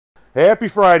Happy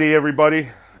Friday, everybody.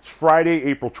 It's Friday,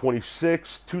 April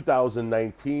 26th,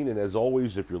 2019, and as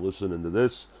always, if you're listening to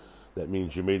this, that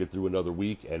means you made it through another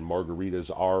week and margaritas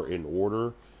are in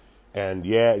order. And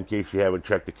yeah, in case you haven't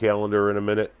checked the calendar in a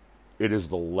minute, it is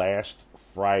the last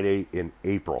Friday in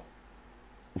April.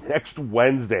 Next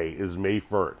Wednesday is May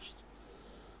 1st.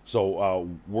 So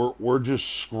we're just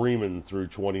screaming through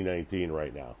 2019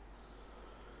 right now.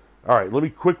 All right, let me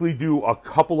quickly do a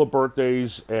couple of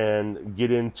birthdays and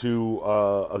get into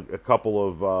a couple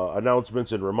of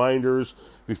announcements and reminders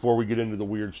before we get into the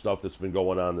weird stuff that's been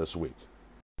going on this week.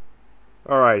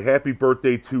 All right, happy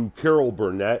birthday to Carol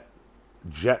Burnett,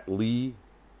 Jet Li,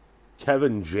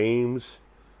 Kevin James,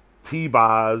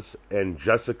 T-Boz, and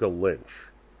Jessica Lynch.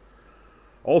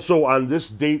 Also, on this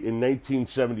date in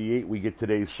 1978, we get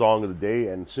today's song of the day,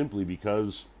 and simply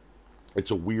because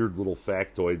it's a weird little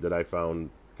factoid that I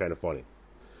found kind of funny.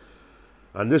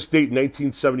 On this date in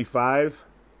 1975,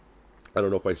 I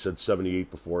don't know if I said 78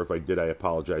 before. If I did, I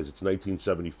apologize. It's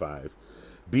 1975.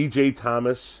 B.J.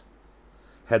 Thomas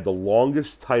had the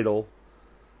longest title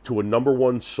to a number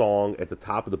one song at the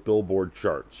top of the Billboard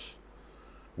charts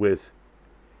with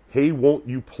 "Hey, Won't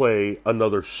You Play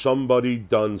Another Somebody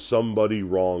Done Somebody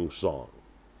Wrong Song."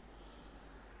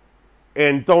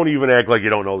 And don't even act like you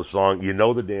don't know the song. You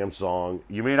know the damn song.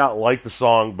 You may not like the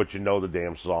song, but you know the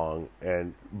damn song.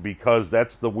 And because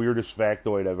that's the weirdest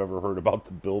factoid I've ever heard about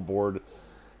the Billboard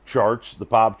charts, the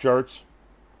pop charts,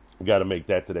 got to make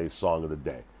that today's song of the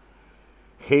day.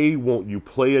 Hey, won't you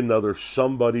play another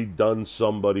Somebody Done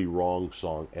Somebody Wrong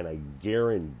song? And I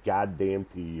guarantee goddamn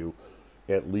to you,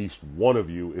 at least one of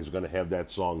you is going to have that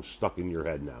song stuck in your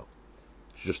head now.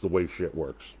 It's just the way shit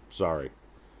works. Sorry.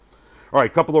 All right,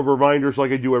 a couple of reminders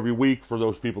like I do every week for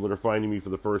those people that are finding me for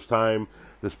the first time.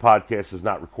 This podcast is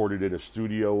not recorded in a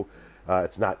studio.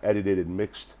 It's not edited and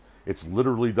mixed. It's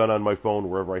literally done on my phone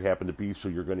wherever I happen to be, so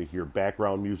you're going to hear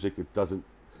background music. It doesn't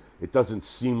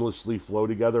seamlessly flow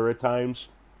together at times.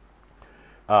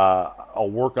 I'll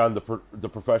work on the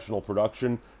professional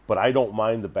production, but I don't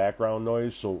mind the background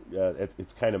noise, so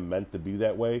it's kind of meant to be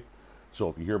that way. So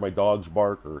if you hear my dogs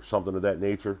bark or something of that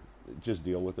nature, just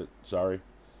deal with it. Sorry.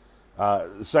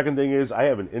 The second thing is I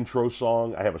have an intro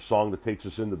song. I have a song that takes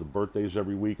us into the birthdays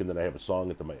every week, and then I have a song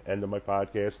at the end of my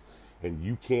podcast. And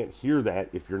you can't hear that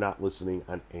if you're not listening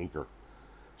on Anchor.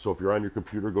 So if you're on your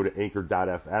computer, go to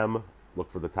anchor.fm, look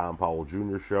for the Tom Powell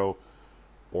Jr. Show.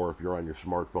 Or if you're on your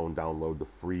smartphone, download the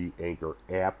free Anchor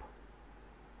app.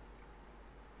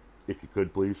 If you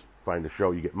could, please, find the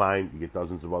show. You get mine, you get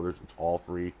dozens of others. It's all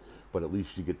free, but at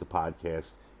least you get the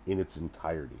podcast in its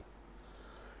entirety.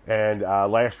 And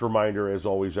last reminder, as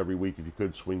always, every week, if you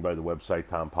could, swing by the website,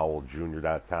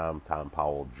 tompowelljr.com,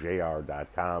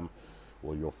 tompowelljr.com,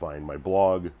 where you'll find my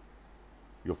blog.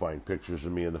 You'll find pictures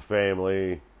of me and the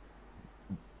family.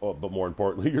 But more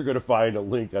importantly, you're going to find a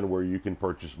link on where you can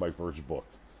purchase my first book,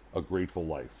 A Grateful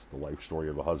Life, the life story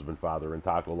of a husband, father, and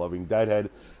taco-loving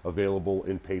deadhead, available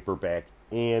in paperback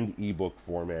and ebook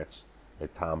formats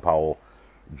at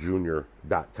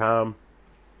tompowelljr.com.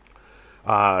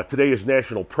 Today is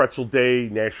National Pretzel Day,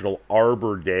 National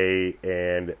Arbor Day,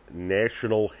 and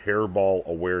National Hairball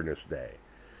Awareness Day.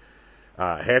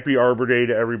 Happy Arbor Day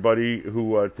to everybody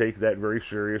who take that very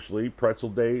seriously. Pretzel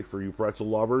Day for you pretzel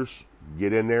lovers.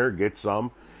 Get in there, get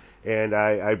some. And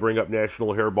I bring up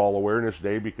National Hairball Awareness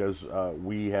Day because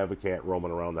we have a cat roaming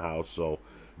around the house, so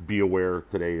be aware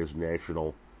today is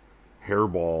National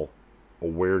Hairball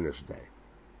Awareness Day.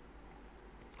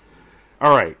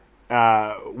 All right.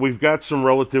 We've got some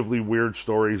relatively weird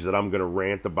stories that I'm going to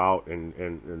rant about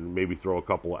and maybe throw a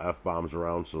couple of F-bombs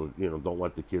around, so, don't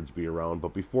let the kids be around.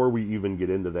 But before we even get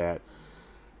into that,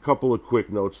 a couple of quick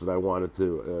notes that I wanted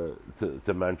to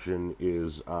mention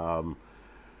is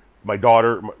my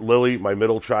daughter, Lily, my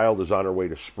middle child, is on her way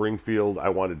to Springfield. I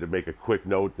wanted to make a quick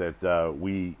note that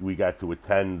we got to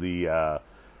attend the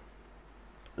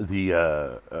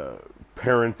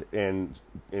parent and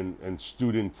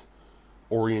student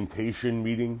orientation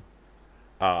meeting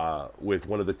with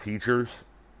one of the teachers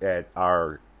at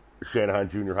our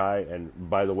Channahon Junior High. And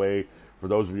by the way, for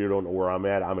those of you who don't know where I'm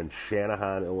at, I'm in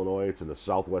Channahon, Illinois. It's in the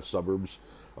southwest suburbs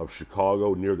of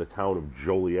Chicago, near the town of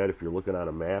Joliet, if you're looking on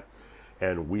a map.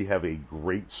 And we have a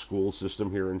great school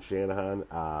system here in Channahon.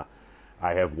 I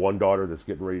have one daughter that's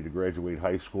getting ready to graduate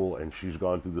high school, and she's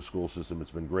gone through the school system.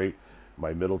 It's been great.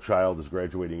 My middle child is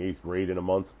graduating 8th grade in a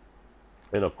month.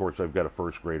 And, of course, I've got a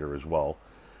first grader as well.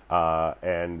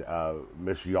 And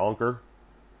Miss Yonker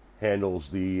handles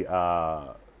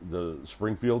the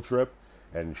Springfield trip,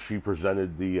 and she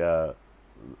presented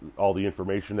all the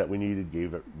information that we needed,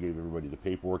 gave everybody the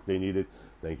paperwork they needed.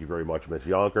 Thank you very much, Miss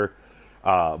Yonker.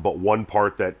 But one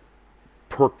part that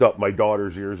perked up my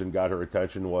daughter's ears and got her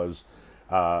attention was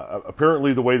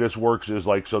apparently the way this works is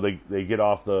like, so they get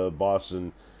off the bus,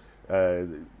 and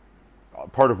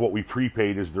part of what we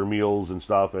prepaid is their meals and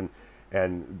stuff,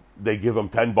 and they give them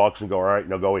 $10 and go, all right,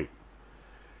 now go eat.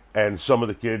 And some of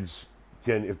the kids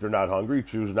can, if they're not hungry,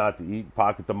 choose not to eat,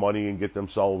 pocket the money, and get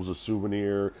themselves a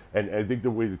souvenir. And I think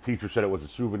the way the teacher said it was a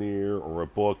souvenir or a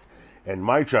book. And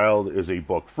my child is a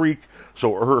book freak,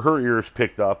 so her ears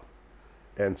picked up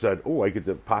and said, oh, I get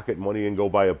to pocket money and go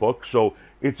buy a book. So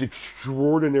it's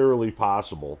extraordinarily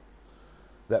possible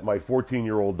that my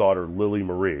 14-year-old daughter, Lily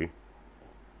Marie,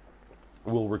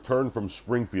 will return from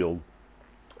Springfield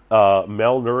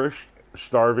malnourished,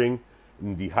 starving,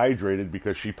 and dehydrated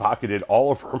because she pocketed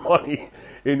all of her money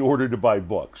in order to buy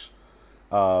books.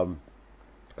 So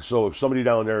if somebody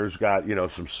down there has got,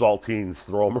 some saltines,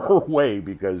 throw them her way,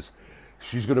 because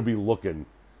she's going to be looking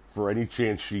for any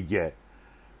chance she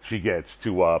gets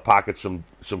to pocket some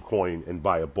coin and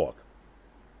buy a book.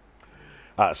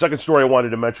 Second story I wanted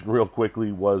to mention real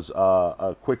quickly was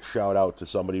a quick shout out to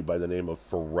somebody by the name of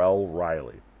Pharrell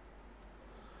Riley.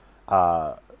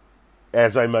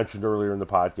 As I mentioned earlier in the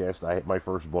podcast, my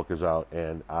first book is out,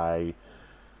 and I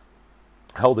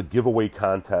held a giveaway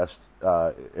contest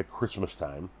at Christmas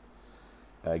time.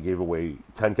 I gave away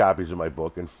 10 copies of my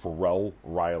book, and Pharrell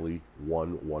Riley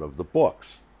won one of the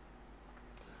books.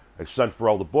 I sent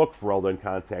Pharrell the book. Pharrell then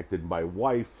contacted my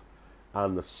wife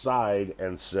on the side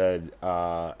and said,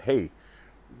 hey,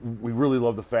 we really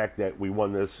love the fact that we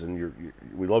won this, and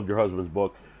we loved your husband's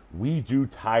book. We do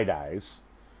tie-dyes,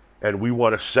 and we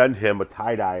want to send him a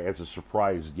tie-dye as a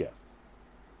surprise gift.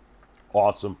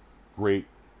 Awesome, great,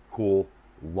 cool,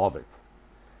 love it.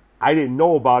 I didn't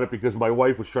know about it because my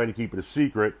wife was trying to keep it a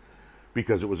secret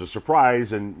because it was a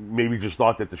surprise, and maybe just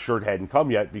thought that the shirt hadn't come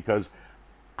yet because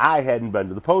I hadn't been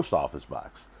to the post office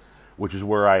box, which is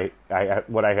where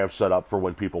what I have set up for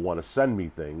when people want to send me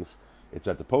things. It's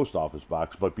at the post office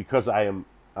box, but because I'm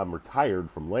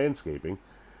retired from landscaping,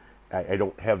 I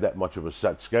don't have that much of a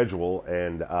set schedule,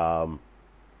 and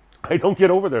I don't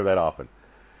get over there that often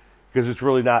because it's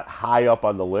really not high up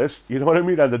on the list, you know what I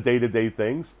mean, on the day-to-day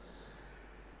things.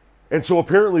 And so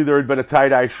apparently there had been a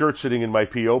tie-dye shirt sitting in my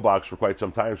P.O. box for quite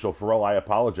some time, so Pharrell, I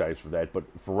apologize for that, but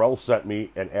Pharrell sent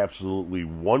me an absolutely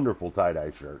wonderful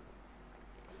tie-dye shirt.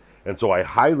 And so I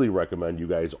highly recommend you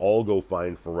guys all go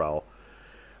find Pharrell.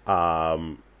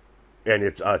 And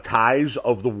it's Ties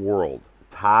of the World.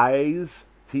 Ties,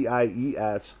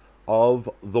 T-I-E-S, of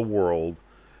the World.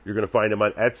 You're going to find him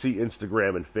on Etsy,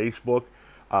 Instagram, and Facebook.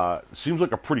 Seems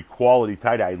like a pretty quality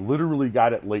tie-dye. I literally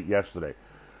got it late yesterday.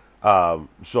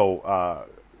 So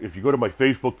if you go to my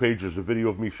Facebook page, there's a video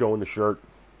of me showing the shirt.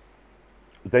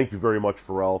 Thank you very much,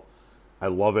 Pharrell. I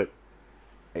love it.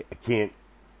 I can't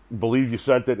believe you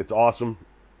sent it. It's awesome.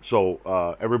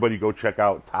 So everybody go check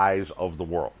out Ties of the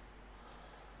World.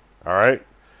 All right?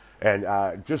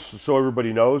 And just so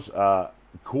everybody knows,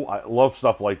 cool. I love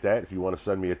stuff like that. If you want to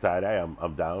send me a tie-dye,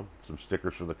 I'm down. Some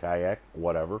stickers for the kayak,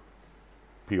 whatever.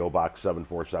 P.O. Box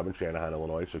 747, Shanahan,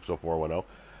 Illinois, 60410.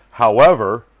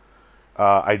 However,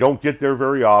 I don't get there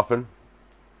very often,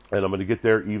 and I'm going to get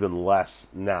there even less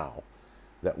now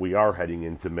that we are heading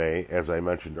into May, as I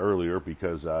mentioned earlier,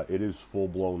 because it is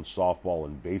full-blown softball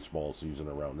and baseball season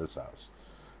around this house.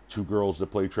 2 girls that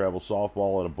play travel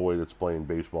softball and a boy that's playing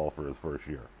baseball for his first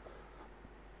year.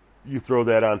 You throw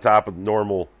that on top of the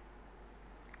normal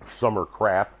summer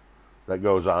crap that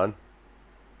goes on,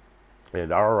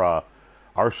 and our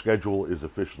schedule is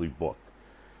officially booked.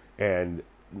 And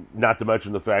not to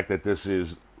mention the fact that this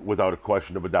is, without a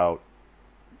question of a doubt,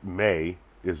 May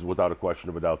is without a question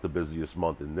of a doubt the busiest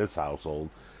month in this household,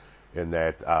 in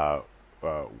that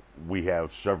we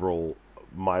have several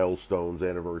milestones,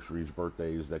 anniversaries,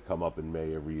 birthdays that come up in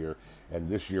May every year, and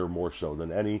this year more so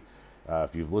than any.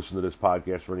 If you've listened to this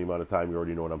podcast for any amount of time, you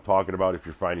already know what I'm talking about. If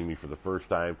you're finding me for the first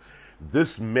time,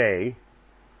 this May,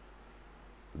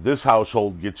 this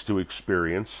household gets to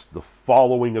experience the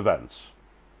following events.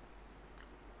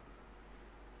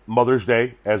 Mother's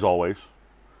Day, as always.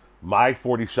 My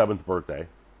 47th birthday.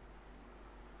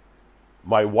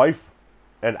 My wife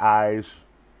and I's,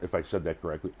 if I said that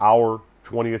correctly, our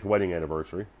 20th wedding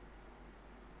anniversary.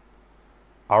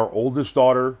 Our oldest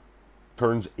daughter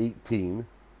turns 18.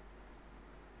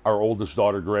 Our oldest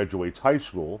daughter graduates high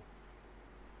school.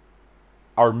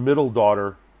 Our middle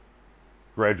daughter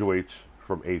graduates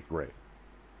from 8th grade.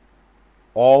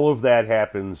 All of that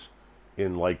happens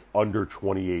in like under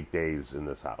 28 days in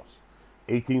this house.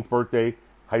 18th birthday,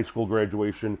 high school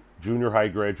graduation, junior high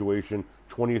graduation,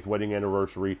 20th wedding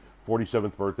anniversary,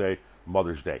 47th birthday,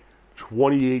 Mother's Day.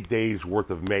 28 days worth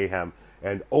of mayhem,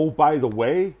 And oh, by the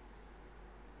way,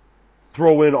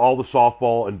 throw in all the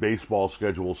softball and baseball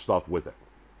schedule stuff with it.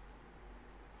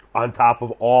 On top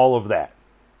of all of that,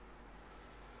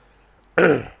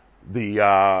 the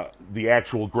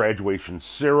actual graduation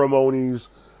ceremonies,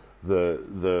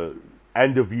 the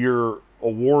end of year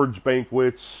awards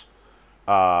banquets,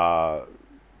 come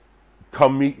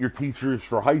meet your teachers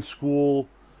for high school.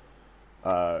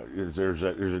 There's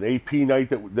an AP night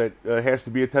that has to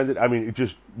be attended. I mean,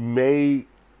 May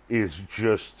is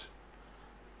just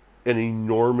an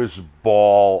enormous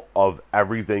ball of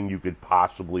everything you could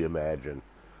possibly imagine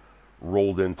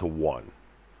rolled into one.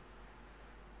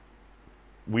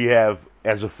 We have,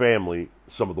 as a family,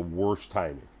 some of the worst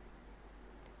timing.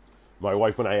 My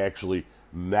wife and I actually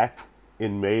met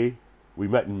in May. We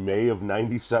met in May of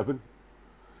 97.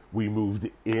 We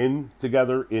moved in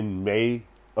together in May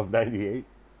of 98.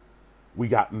 We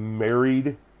got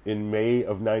married in May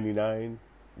of 99.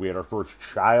 We had our first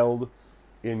child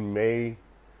in May.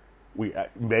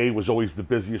 May was always the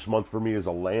busiest month for me as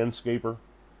a landscaper.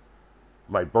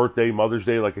 My birthday, Mother's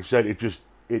Day, like I said,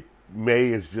 May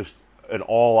is just an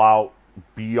all-out,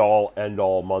 be-all,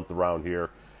 end-all month around here,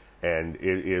 and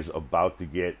it is about to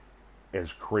get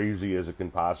as crazy as it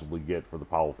can possibly get for the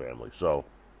Powell family. So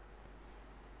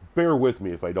bear with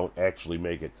me if I don't actually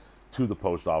make it to the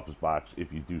post office box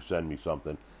if you do send me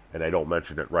something and I don't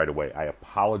mention it right away. I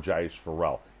apologize,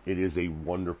 Pharrell. It is a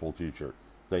wonderful t-shirt.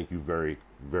 Thank you very,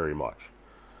 very much.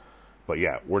 But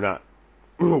yeah, we're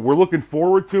looking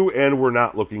forward to, and we're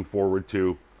not looking forward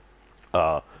to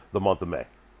the month of May.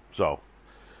 So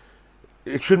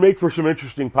it should make for some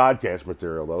interesting podcast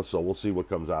material, though, so we'll see what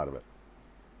comes out of it.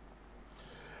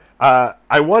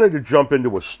 I wanted to jump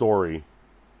into a story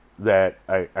that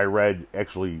I read,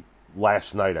 actually,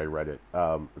 last night I read it.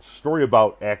 It's a story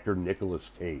about actor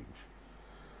Nicolas Cage.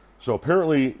 So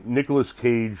apparently Nicolas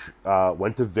Cage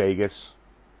went to Vegas,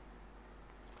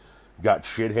 got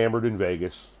shit hammered in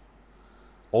Vegas,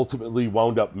 ultimately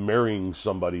wound up marrying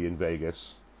somebody in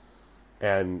Vegas,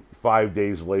 and 5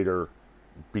 days later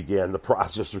began the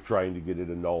process of trying to get it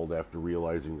annulled after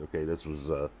realizing, okay, this was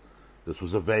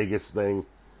a Vegas thing.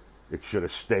 It should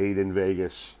have stayed in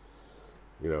Vegas.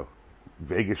 You know,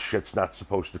 Vegas shit's not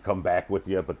supposed to come back with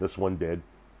you, but this one did.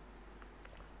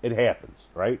 It happens,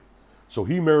 right? So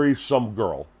he marries some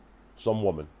girl, some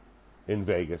woman in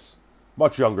Vegas,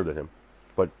 much younger than him,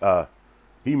 but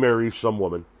he marries some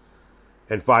woman,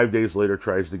 and 5 days later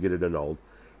tries to get it annulled.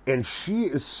 And she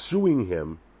is suing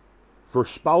him for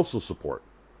spousal support.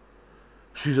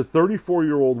 She's a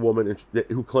 34-year-old woman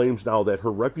who claims now that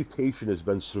her reputation has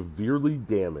been severely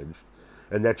damaged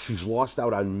and that she's lost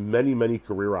out on many, many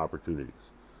career opportunities.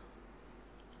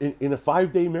 In a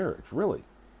 5-day marriage, really.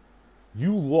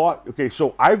 You lost... Okay,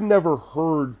 so I've never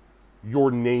heard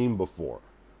your name before.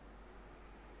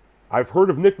 I've heard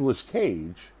of Nicolas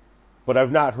Cage, but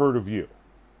I've not heard of you.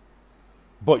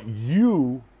 But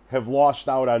you have lost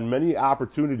out on many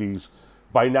opportunities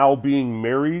by now being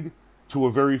married to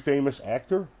a very famous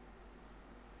actor,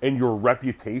 and your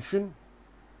reputation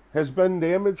has been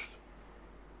damaged?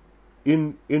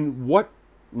 In what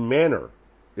manner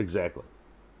exactly?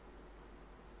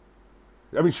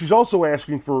 I mean, she's also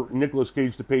asking for Nicolas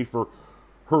Cage to pay for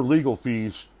her legal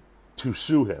fees to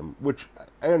sue him, which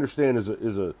I understand is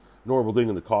a normal thing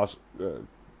in the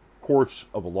course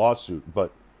of a lawsuit,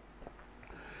 but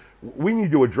we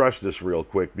need to address this real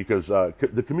quick because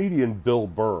the comedian Bill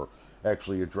Burr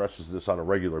actually addresses this on a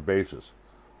regular basis.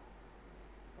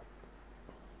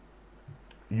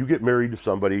 You get married to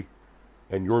somebody,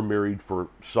 and you're married for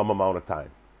some amount of time.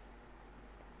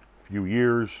 A few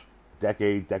years,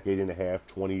 decade and a half,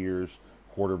 20 years,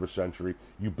 quarter of a century.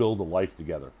 You build a life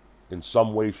together in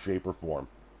some way, shape, or form.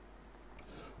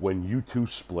 When you two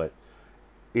split,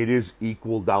 it is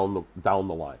equal down the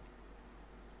line.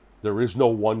 There is no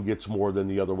one gets more than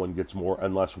the other one gets more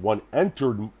unless one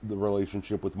entered the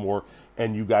relationship with more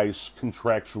and you guys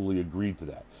contractually agreed to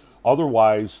that.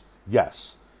 Otherwise,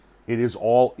 yes, it is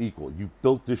all equal. You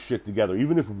built this shit together.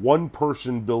 Even if one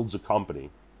person builds a company,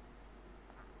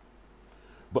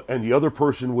 and the other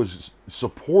person was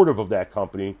supportive of that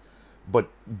company, but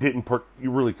didn't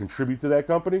really contribute to that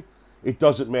company, it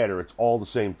doesn't matter. It's all the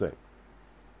same thing.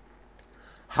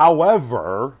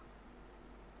 However,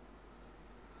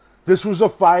 this was a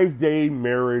 5-day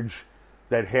marriage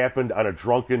that happened on a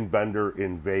drunken bender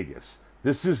in Vegas.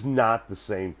 This is not the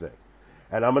same thing.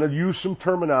 And I'm going to use some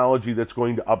terminology that's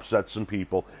going to upset some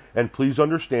people. And please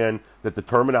understand that the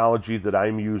terminology that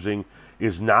I'm using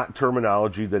is not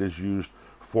terminology that is used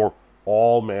for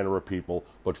all manner of people,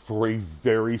 but for a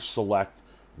very select,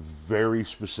 very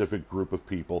specific group of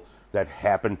people that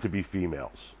happen to be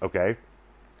females. Okay?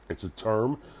 It's a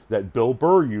term that Bill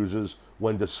Burr uses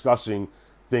when discussing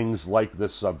things like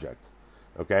this subject.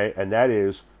 Okay? And that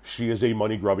is, she is a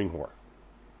money-grubbing whore.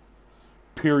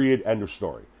 Period. End of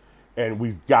story. And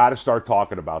we've got to start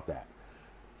talking about that.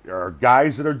 There are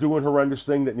guys that are doing horrendous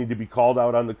things that need to be called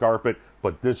out on the carpet,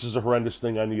 but this is a horrendous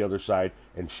thing on the other side,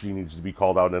 and she needs to be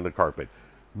called out on the carpet.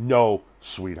 No,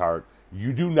 sweetheart,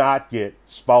 you do not get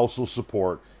spousal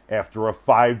support after a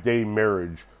 5-day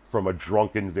marriage from a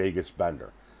drunken Vegas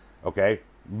bender. Okay?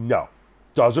 No.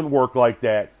 Doesn't work like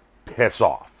that. Piss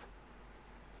off.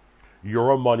 You're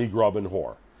a money-grubbing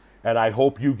whore. And I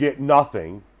hope you get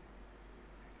nothing,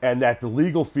 and that the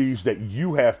legal fees that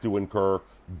you have to incur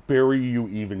bury you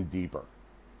even deeper.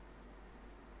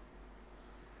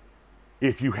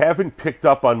 If you haven't picked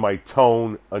up on my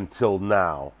tone until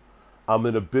now, I'm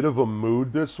in a bit of a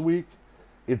mood this week.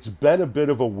 It's been a bit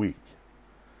of a week.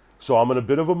 So I'm in a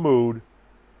bit of a mood,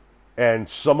 and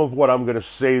some of what I'm going to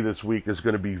say this week is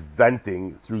going to be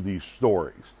venting through these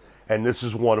stories. And this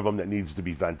is one of them that needs to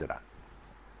be vented on.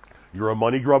 You're a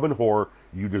money-grubbing whore.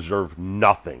 You deserve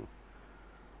nothing.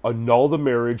 Annul the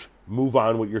marriage. Move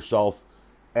on with yourself.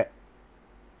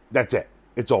 That's it.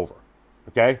 It's over.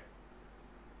 Okay?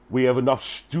 We have enough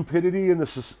stupidity in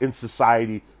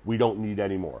society. We don't need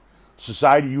any more.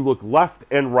 Society, you look left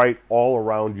and right all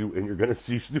around you, and you're going to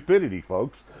see stupidity,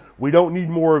 folks. We don't need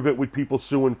more of it with people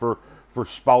suing for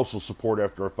spousal support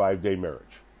after a 5-day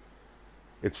marriage.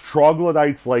 It's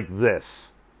troglodytes like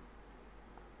this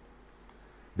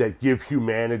that give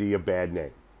humanity a bad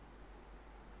name.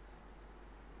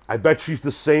 I bet she's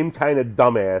the same kind of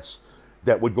dumbass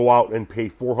that would go out and pay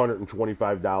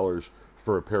 $425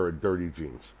 for a pair of dirty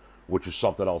jeans, which is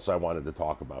something else I wanted to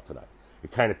talk about tonight.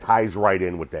 It kind of ties right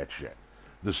in with that shit.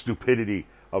 The stupidity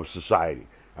of society.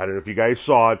 I don't know if you guys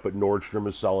saw it, but Nordstrom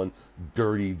is selling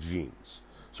dirty jeans.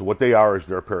 So what they are is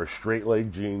they're a pair of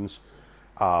straight-leg jeans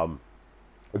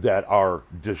that are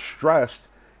distressed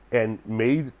and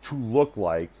made to look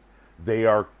like they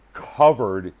are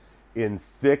covered in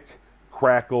thick,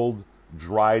 crackled,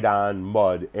 dried-on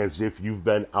mud as if you've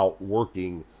been out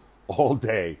working all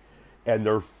day. And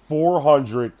they're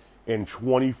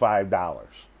 $425.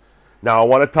 Now, I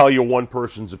want to tell you one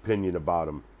person's opinion about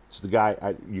him. It's the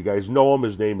guy, you guys know him.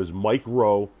 His name is Mike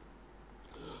Rowe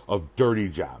of Dirty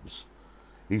Jobs.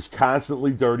 He's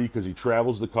constantly dirty because he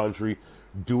travels the country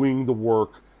doing the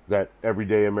work that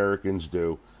everyday Americans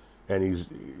do. And he's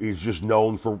just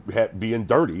known for being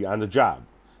dirty on the job.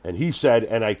 And he said,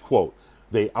 and I quote,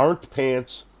 "They aren't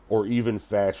pants or even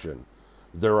fashion.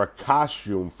 They're a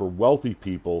costume for wealthy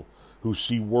people who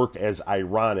see work as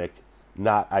ironic,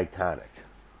 not iconic."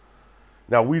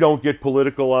 Now, we don't get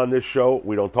political on this show.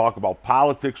 We don't talk about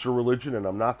politics or religion, and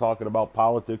I'm not talking about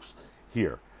politics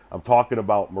here. I'm talking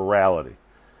about morality.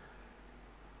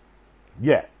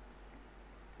 Yeah.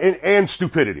 And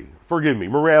stupidity. Forgive me.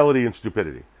 Morality and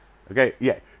stupidity. Okay?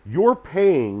 Yeah. You're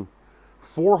paying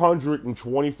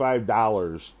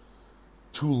 $425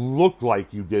 to look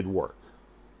like you did work.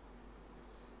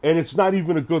 And it's not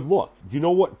even a good look. You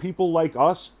know what people like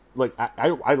us, like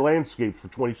I landscaped for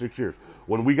 26 years.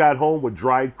 When we got home with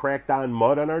dried, cracked on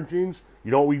mud on our jeans,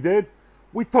 you know what we did?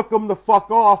 We took them the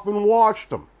fuck off and washed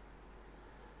them.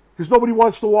 Because nobody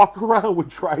wants to walk around with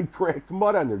dried, cracked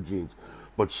mud on their jeans.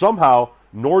 But somehow,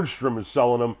 Nordstrom is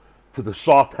selling them to the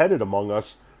soft-headed among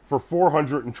us for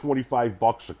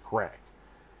 $425 a crack.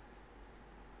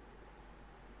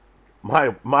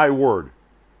 My word.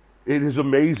 It is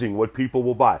amazing what people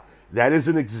will buy. That is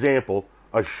an example,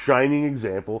 a shining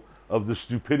example of the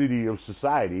stupidity of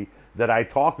society that I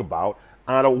talk about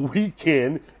on a week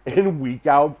in and week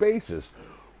out basis.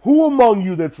 Who among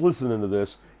you that's listening to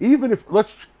this, even if,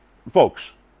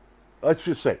 folks, let's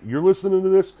just say, you're listening to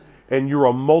this and you're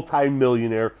a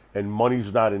multimillionaire and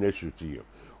money's not an issue to you.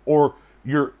 Or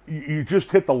you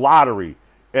just hit the lottery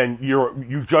and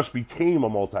you just became a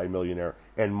multimillionaire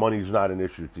and money's not an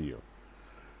issue to you.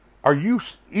 Are you,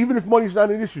 even if money's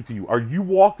not an issue to you, are you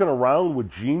walking around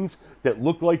with jeans that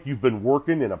look like you've been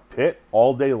working in a pit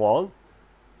all day long?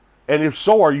 And if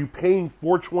so, are you paying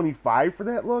 $425 for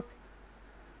that look?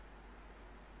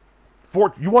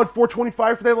 You want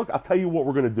 $425 for that look? I'll tell you what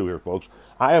we're going to do here, folks.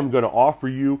 I am going to offer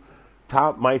you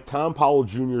my Tom Powell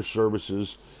Jr.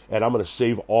 services, and I'm going to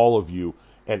save all of you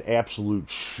an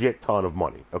absolute shit ton of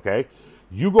money, okay?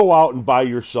 You go out and buy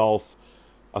yourself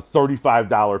a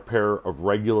 $35 pair of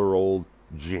regular old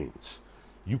jeans.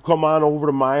 You come on over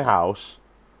to my house.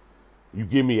 You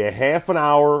give me a half an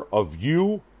hour of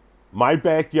you, my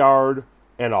backyard,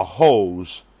 and a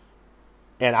hose,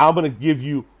 and I'm going to give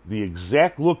you the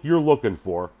exact look you're looking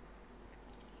for,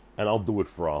 and I'll do it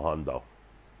for $100.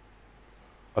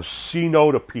 A C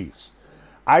note a piece.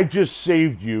 I just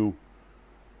saved you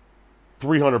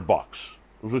 $300.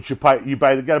 Which you got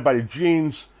to buy the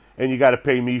jeans, and you got to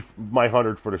pay me my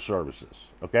 $100 for the services.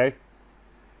 Okay?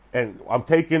 And I'm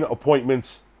taking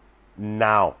appointments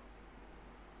now.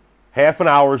 Half an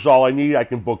hour is all I need. I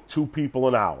can book 2 people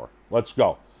an hour. Let's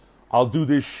go. I'll do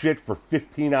this shit for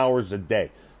 15 hours a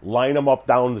day. Line them up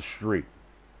down the street.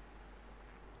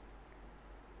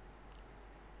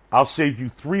 I'll save you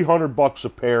 $300 a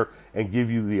pair and give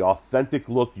you the authentic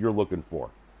look you're looking for.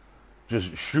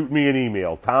 Just shoot me an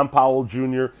email,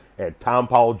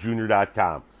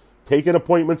 tompowelljr@tompowelljr.com. Taking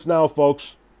appointments now,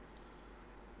 folks.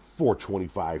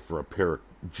 $425 for a pair of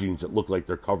jeans that look like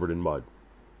they're covered in mud.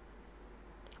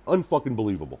 Unfucking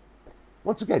believable.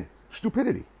 Once again,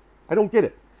 stupidity. I don't get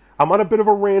it. I'm on a bit of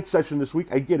a rant session this week.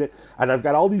 I get it. And I've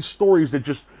got all these stories that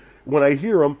just, when I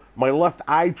hear them, my left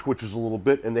eye twitches a little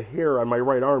bit and the hair on my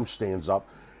right arm stands up.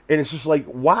 And it's just like,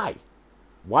 why?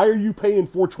 Why are you paying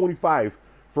 $425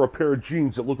 for a pair of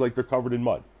jeans that look like they're covered in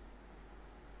mud?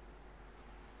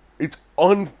 It's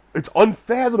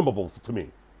unfathomable to me.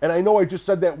 And I know I just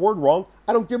said that word wrong.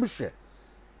 I don't give a shit.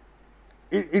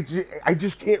 I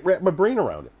just can't wrap my brain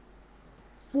around it.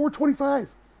 $425.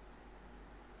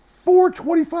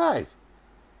 $425.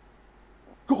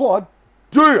 God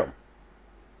damn.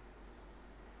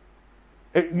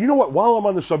 And you know what? While I'm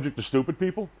on the subject of stupid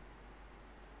people,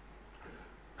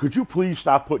 could you please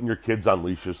stop putting your kids on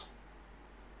leashes?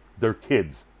 They're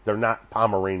kids. They're not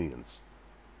Pomeranians.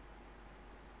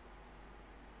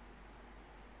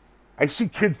 I see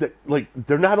kids that, like,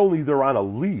 they're on a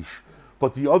leash,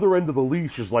 but the other end of the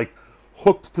leash is, like,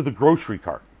 hooked to the grocery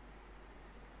cart.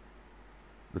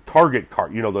 The Target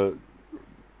cart,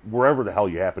 wherever the hell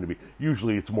you happen to be.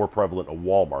 Usually it's more prevalent in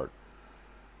Walmart.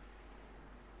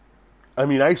 I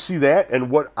mean, I see that, and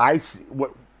what I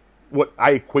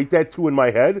equate that to in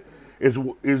my head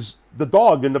is the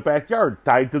dog in the backyard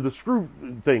tied to the screw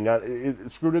thing,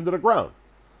 screwed into the ground.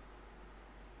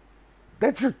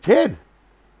 That's your kid.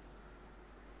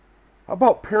 How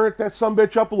about parent that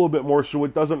sumbitch up a little bit more so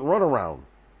it doesn't run around?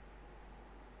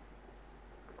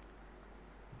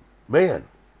 Man.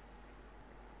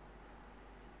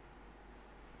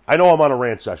 I know I'm on a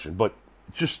rant session, but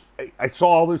just I saw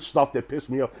all this stuff that pissed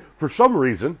me off. For some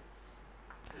reason,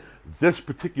 this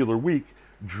particular week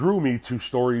drew me to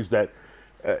stories that,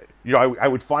 I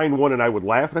would find one and I would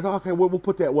laugh. And I go, okay, we'll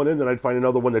put that one in. Then I'd find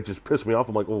another one that just pissed me off.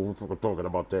 I'm like, oh, we're talking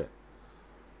about that.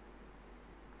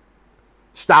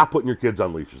 Stop putting your kids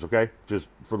on leashes, okay? Just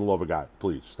for the love of God,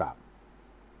 please, stop.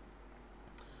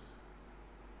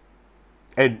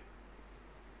 And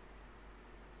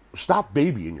stop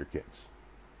babying your kids.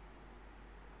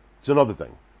 It's another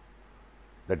thing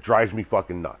that drives me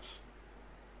fucking nuts.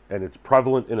 And it's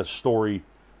prevalent in a story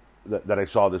that I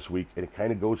saw this week, and it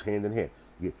kind of goes hand in hand.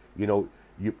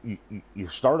 You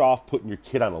start off putting your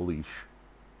kid on a leash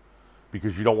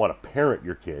because you don't want to parent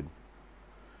your kid.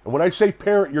 And when I say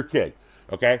parent your kid,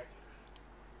 okay,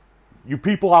 you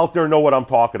people out there know what I'm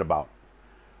talking about.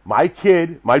 My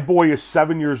boy is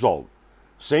 7 years old.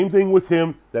 Same thing with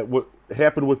him that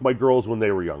happened with my girls when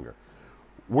they were younger.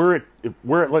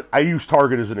 I use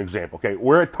Target as an example, okay?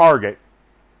 We're at Target.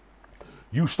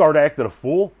 You start acting a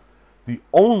fool. The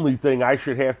only thing I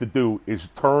should have to do is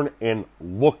turn and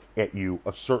look at you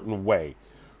a certain way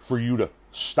for you to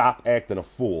stop acting a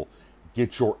fool.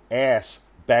 Get your ass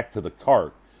back to the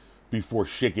cart before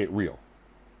shit get real.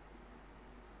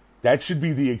 That should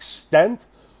be the extent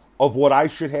of what I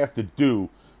should have to do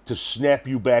to snap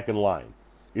you back in line,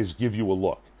 is give you a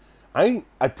look. I ain't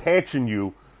attaching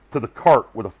you to the cart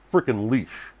with a freaking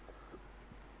leash.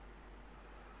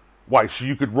 Why, so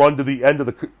you could run to the end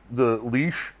of the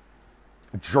leash,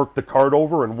 jerk the cart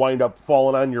over, and wind up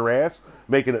falling on your ass,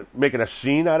 making a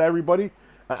scene out of everybody?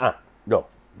 No.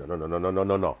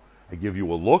 I give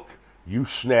you a look, you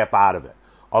snap out of it.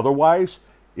 Otherwise,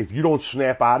 if you don't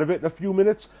snap out of it in a few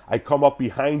minutes, I come up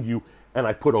behind you and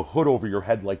I put a hood over your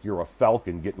head like you're a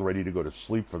falcon getting ready to go to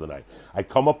sleep for the night. I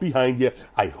come up behind you,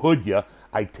 I hood you,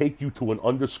 I take you to an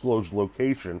undisclosed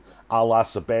location, a la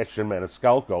Sebastian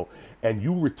Maniscalco, and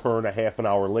you return a half an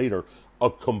hour later, a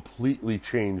completely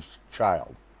changed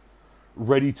child,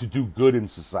 ready to do good in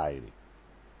society.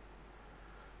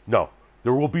 No,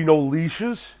 there will be no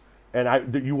leashes,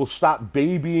 and you will stop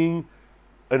babying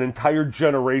an entire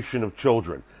generation of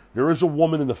children. There is a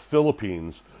woman in the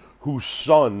Philippines whose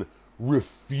son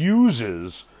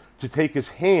refuses to take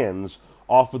his hands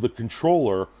off of the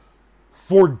controller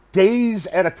for days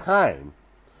at a time.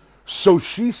 So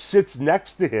she sits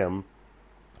next to him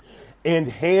and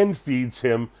hand feeds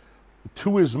him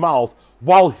to his mouth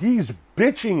while he's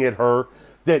bitching at her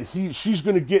that she's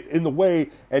going to get in the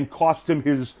way and cost him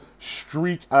his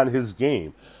streak on his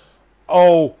game.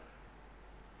 Oh,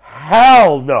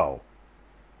 hell no.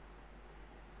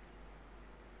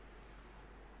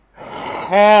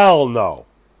 Hell no.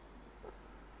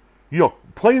 You know,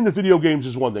 playing the video games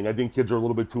is one thing. I think kids are a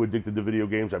little bit too addicted to video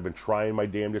games. I've been trying my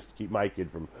damnedest to keep my kid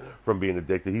from being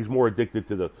addicted. He's more addicted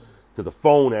to the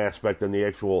phone aspect than the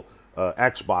actual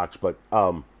Xbox. But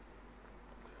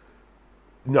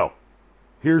no.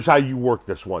 Here's how you work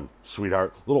this one,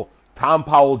 sweetheart. Little Tom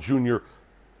Powell Jr.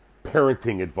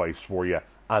 parenting advice for you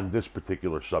on this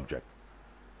particular subject.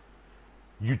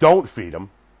 You don't feed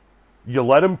him. You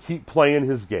let him keep playing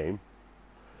his game.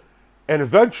 And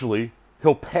eventually,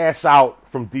 he'll pass out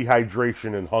from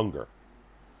dehydration and hunger.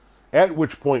 At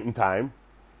which point in time,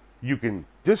 you can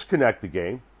disconnect the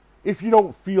game. If you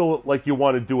don't feel like you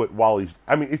want to do it while he's...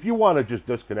 I mean, if you want to just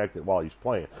disconnect it while he's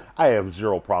playing, I have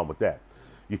zero problem with that.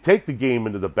 You take the game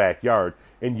into the backyard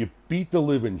and you beat the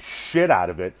living shit out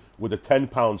of it with a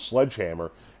 10-pound sledgehammer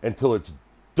until it's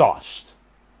dust.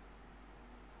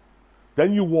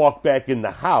 Then you walk back in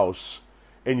the house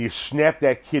and you snap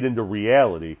that kid into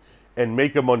reality and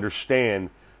make him understand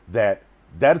that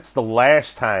that's the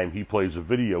last time he plays a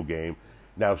video game.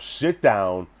 Now sit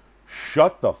down,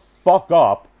 shut the fuck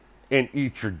up, and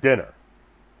eat your dinner.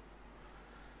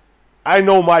 I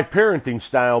know my parenting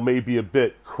style may be a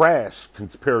bit crass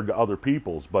compared to other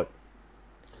people's, but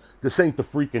this ain't the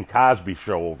freaking Cosby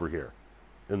Show over here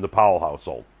in the Powell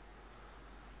household.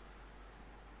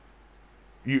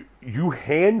 You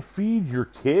hand feed your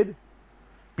kid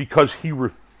because he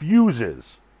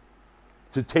refuses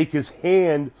to take his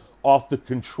hand off the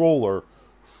controller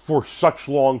for such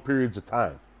long periods of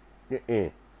time.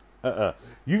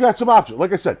 You got some options.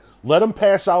 Like I said, let him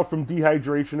pass out from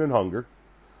dehydration and hunger.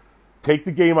 Take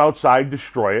the game outside,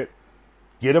 destroy it.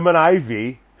 Get him an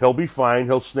IV. He'll be fine.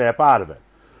 He'll snap out of it.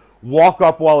 Walk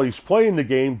up while he's playing the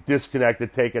game, disconnect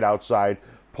it, take it outside,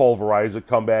 pulverize it,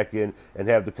 come back in, and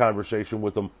have the conversation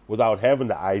with him without having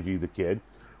to IV the kid.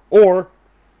 Or,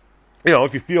 you know,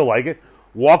 if you feel like it,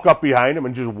 walk up behind him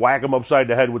and just whack him upside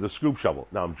the head with a scoop shovel.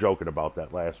 Now, I'm joking about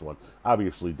that last one.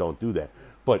 Obviously, don't do that.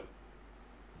 But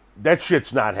that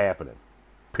shit's not happening.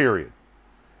 Period.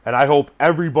 And I hope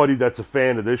everybody that's a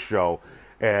fan of this show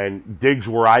and digs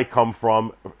where I come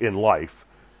from in life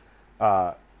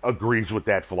agrees with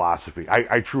that philosophy.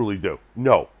 I truly do.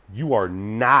 No, you are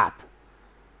not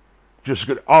just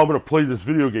going to, I'm going to play this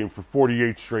video game for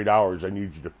 48 straight hours. I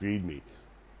need you to feed me.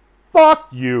 Fuck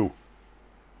you.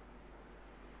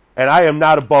 And I am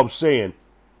not above saying,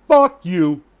 fuck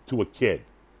you to a kid.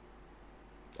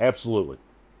 Absolutely.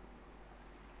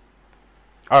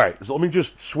 All right, so let me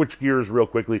just switch gears real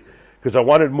quickly because I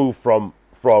wanted to move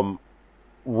from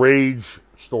rage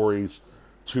stories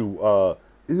to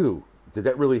ew, did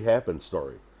that really happen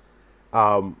story.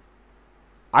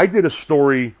 I did a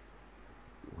story,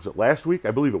 was it last week?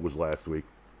 I believe it was last week,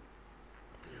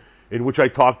 in which I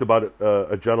talked about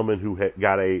a gentleman who had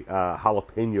got a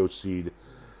jalapeno seed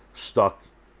stuck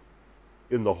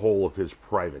in the hole of his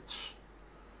privates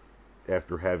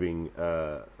after having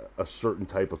a certain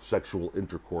type of sexual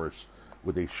intercourse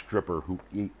with a stripper who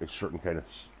ate a certain kind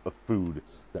of food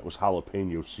that was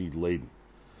jalapeno seed laden.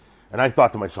 And I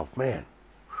thought to myself, man,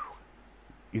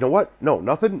 you know what? No,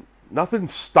 nothing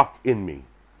stuck in me.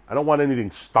 I don't want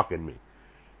anything stuck in me.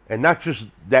 And not just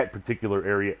that particular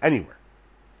area, anywhere.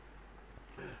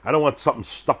 I don't want something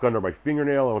stuck under my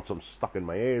fingernail. I want something stuck in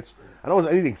my ass. I don't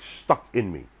want anything stuck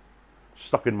in me.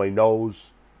 Stuck in my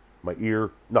nose, my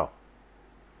ear. No.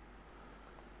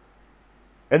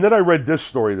 And then I read this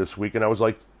story this week, and I was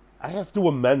like, I have to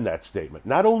amend that statement.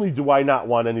 Not only do I not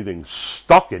want anything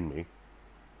stuck in me,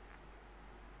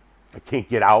 I can't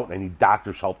get out. I need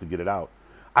doctor's help to get it out.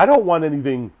 I don't want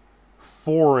anything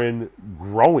foreign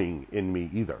growing in me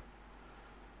either.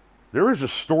 There is a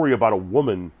story about a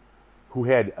woman who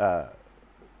had,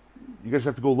 you guys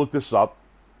have to go look this up.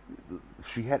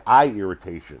 She had eye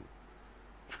irritation.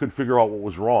 She couldn't figure out what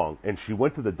was wrong. And she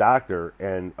went to the doctor,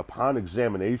 and upon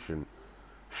examination,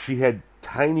 she had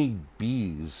tiny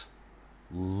bees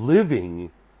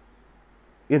living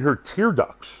in her tear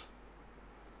ducts.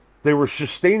 They were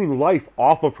sustaining life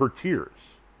off of her tears.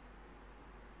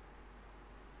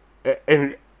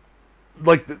 And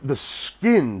like the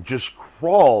skin just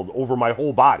crawled over my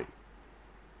whole body.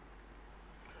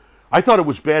 I thought it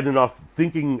was bad enough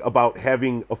thinking about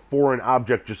having a foreign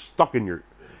object just stuck in your,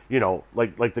 you know,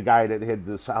 like the guy that had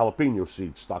this jalapeno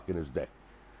seed stuck in his dick.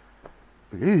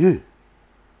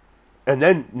 And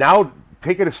then now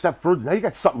take it a step further. Now you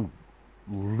got something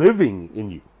living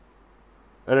in you.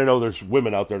 And I know there's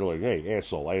women out there that are like, hey,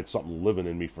 asshole, I had something living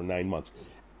in me for 9 months.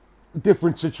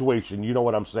 Different situation, you know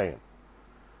what I'm saying?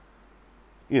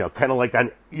 You know, kind of like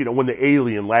on, you know, when the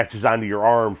alien latches onto your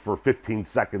arm for 15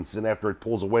 seconds and after it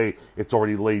pulls away, it's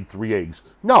already laid 3 eggs.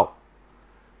 No.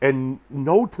 And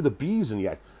no to the bees in the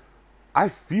eye. I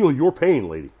feel your pain,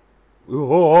 lady.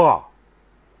 Ugh.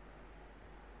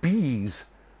 Bees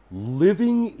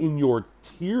living in your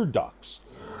tear ducts.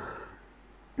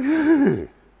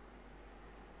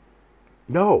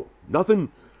 No,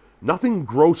 nothing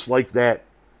gross like that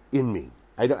in me.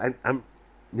 I'm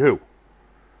no.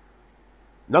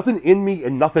 Nothing in me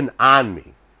and nothing on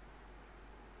me.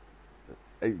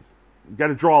 I got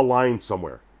to draw a line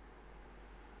somewhere.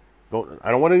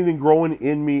 I don't want anything growing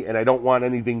in me, and I don't want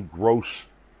anything gross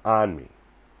on me.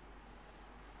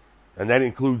 And that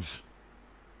includes,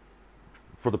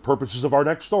 for the purposes of our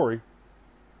next story,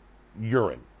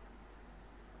 urine.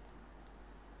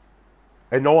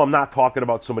 And no, I'm not talking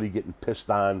about somebody getting pissed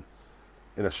on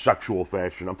in a sexual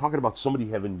fashion. I'm talking about somebody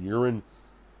having urine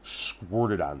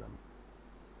squirted on them.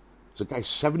 It's a guy,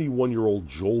 71-year-old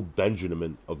Joel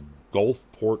Benjamin of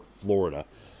Gulfport, Florida.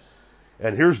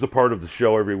 And here's the part of the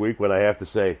show every week when I have to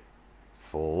say,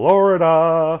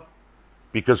 Florida.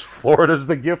 Because Florida's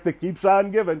the gift that keeps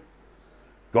on giving.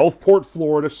 Gulfport,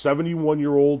 Florida,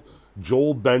 71-year-old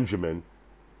Joel Benjamin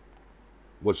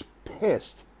was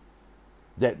pissed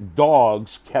that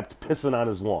dogs kept pissing on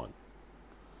his lawn.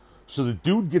 So the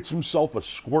dude gets himself a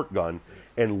squirt gun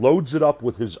and loads it up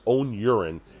with his own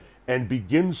urine and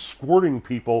begins squirting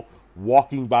people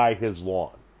walking by his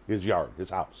lawn, his yard, his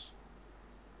house.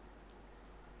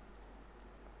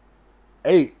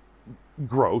 A,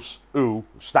 gross. Ooh,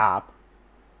 stop.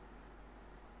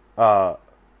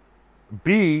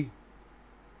 B,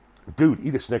 dude,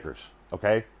 eat a Snickers,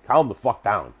 okay? Calm the fuck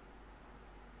down.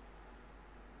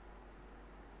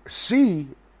 C,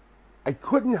 I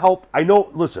couldn't help. I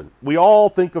know, listen, we all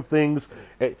think of things.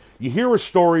 You hear a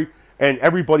story, and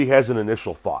everybody has an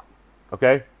initial thought,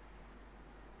 okay?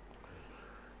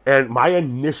 And my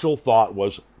initial thought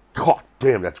was, God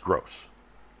damn, that's gross.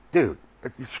 Dude,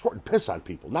 you're squirting piss on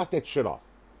people. Knock that shit off.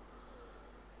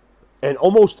 And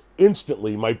almost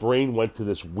instantly, my brain went to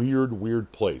this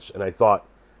weird place. And I thought,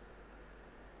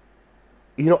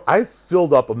 you know, I've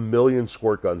filled up 1 million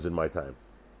squirt guns in my time.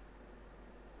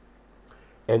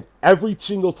 And every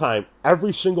single time,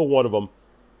 every single one of them,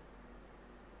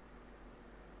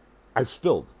 I've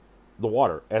spilled the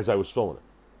water as I was filling it.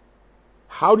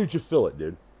 How did you fill it,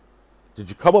 dude? Did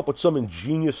you come up with some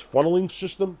ingenious funneling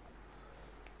system?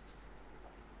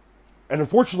 And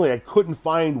unfortunately, I couldn't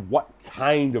find what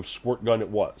kind of squirt gun it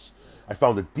was. I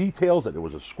found the details that it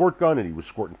was a squirt gun and he was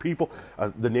squirting people,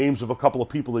 the names of a couple of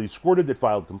people that he squirted that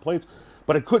filed complaints,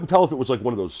 but I couldn't tell if it was like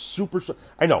one of those super...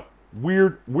 I know,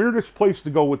 weirdest place to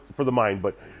go with for the mind,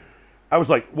 but I was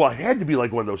like, well, it had to be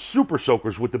like one of those super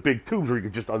soakers with the big tubes where you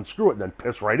could just unscrew it and then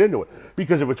piss right into it.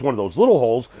 Because if it's one of those little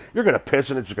holes, you're going to piss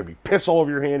and it's just going to be piss all over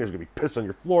your hand, there's going to be piss on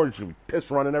your floor, there's going to be piss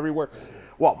running everywhere.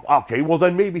 Well, okay, well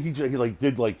then maybe he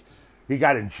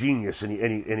got ingenious and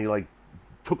he like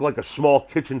took like a small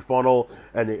kitchen funnel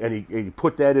and he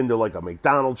put that into like a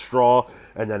McDonald's straw,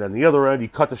 and then on the other end he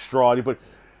cut the straw and he put...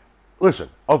 Listen,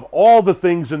 of all the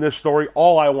things in this story,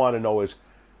 all I want to know is,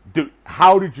 dude,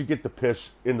 how did you get the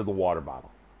piss into the water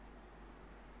bottle?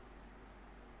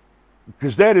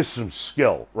 Because that is some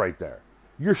skill right there.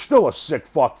 You're still a sick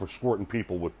fuck for squirting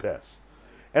people with piss.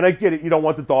 And I get it, you don't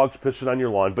want the dogs pissing on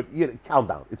your lawn, but calm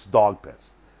down, it's dog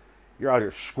piss. You're out here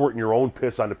squirting your own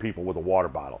piss onto people with a water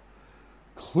bottle.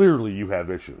 Clearly you have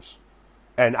issues.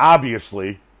 And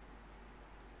obviously,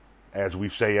 as we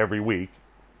say every week,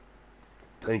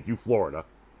 thank you, Florida.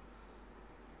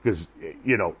 Because,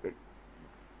 you know,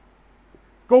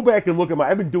 go back and look at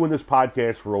I've been doing this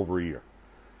podcast for over a year.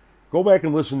 Go back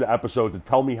and listen to episodes and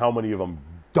tell me how many of them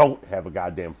don't have a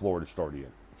goddamn Florida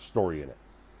story in it.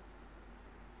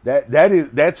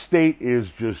 That state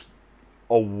is just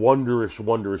a wondrous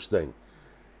thing.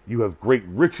 You have great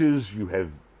riches, you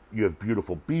have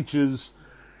beautiful beaches,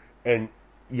 and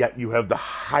yet you have the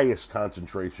highest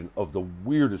concentration of the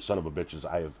weirdest son of a bitches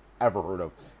I have ever heard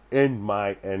of in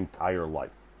my entire life.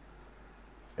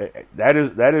 That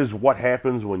is what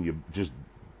happens when you just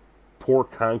pour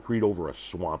concrete over a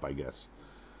swamp, I guess.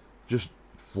 Just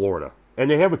Florida.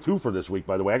 And they have a twofer this week,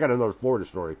 by the way. I got another Florida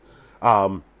story.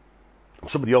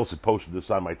 Somebody else had posted this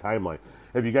on my timeline.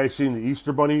 Have you guys seen the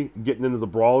Easter Bunny getting into the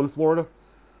brawl in Florida?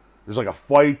 There's like a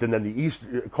fight, and then the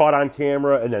Easter caught on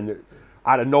camera, and then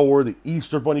out of nowhere, the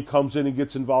Easter Bunny comes in and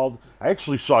gets involved. I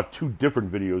actually saw 2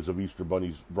 different videos of Easter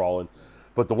Bunnies brawling.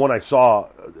 But the one I saw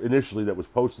initially that was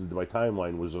posted to my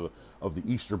timeline was of the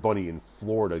Easter Bunny in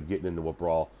Florida getting into a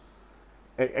brawl.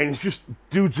 And it's just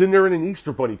dudes in there in an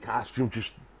Easter Bunny costume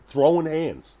just throwing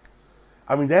hands.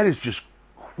 I mean, that is just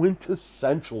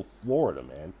quintessential Florida,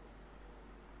 man.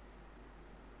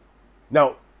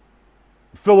 Now,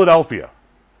 Philadelphia.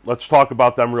 Let's talk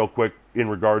about them real quick in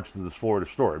regards to this Florida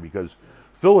story, because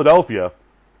Philadelphia,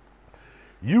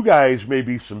 you guys may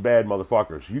be some bad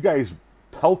motherfuckers. You guys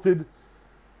pelted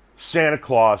Santa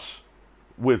Claus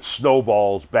with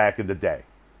snowballs back in the day.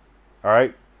 All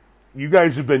right? You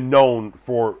guys have been known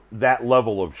for that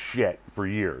level of shit for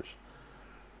years.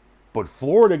 But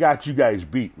Florida got you guys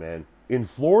beat, man. In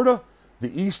Florida,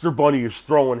 the Easter Bunny is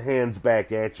throwing hands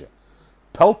back at you.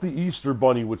 Pelt the Easter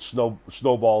Bunny with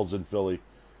snowballs in Philly.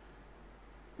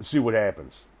 See what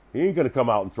happens. He ain't going to come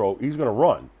out and throw. He's going to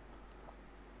run.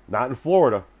 Not in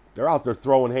Florida. They're out there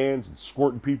throwing hands and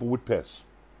squirting people with piss.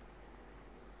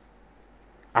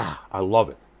 I love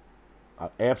it. I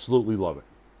absolutely love it.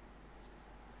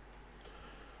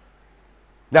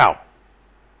 Now,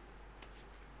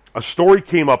 a story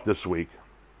came up this week,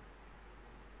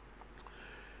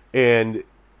 and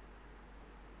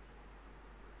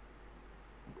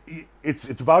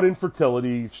it's about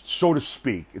infertility, so to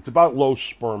speak. It's about low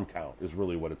sperm count is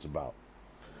really what it's about.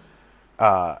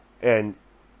 And,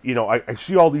 you know, I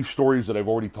see all these stories that I've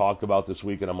already talked about this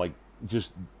week, and I'm like,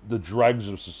 just the dregs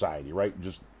of society, right?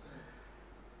 Just,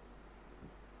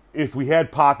 if we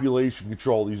had population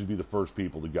control, these would be the first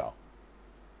people to go.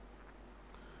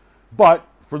 But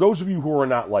for those of you who are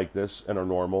not like this and are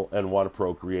normal and want to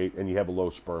procreate and you have a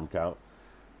low sperm count,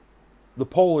 the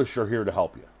Polish are here to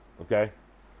help you, okay?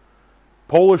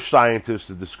 Polish scientists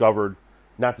have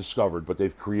but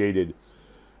they've created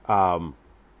a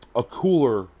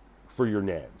cooler for your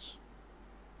nads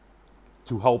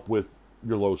to help with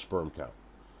your low sperm count.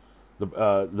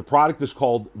 The product is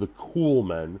called the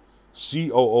Coolmen,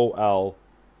 Coolmen,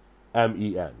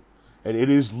 and it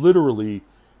is literally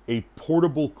a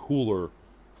portable cooler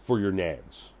for your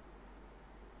nads.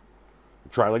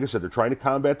 Like I said, they're trying to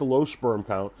combat the low sperm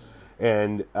count,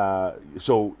 and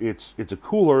so it's a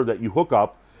cooler that you hook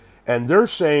up, and they're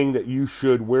saying that you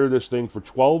should wear this thing for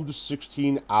 12 to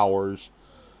 16 hours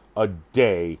a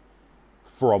day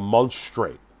for a month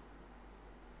straight.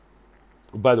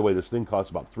 By the way, this thing costs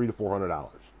about $300 to $400.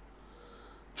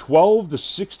 12 to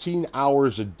 16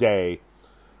 hours a day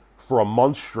for a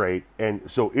month straight,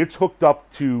 and so it's hooked up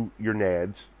to your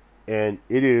nads, and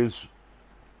it is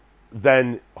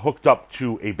then hooked up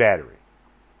to a battery.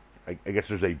 I guess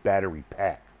there's a battery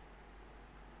pack.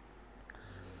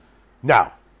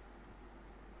 Now,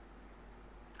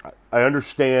 I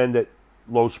understand that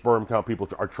low sperm count people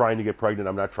are trying to get pregnant.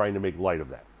 I'm not trying to make light of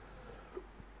that.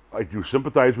 I do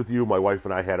sympathize with you. My wife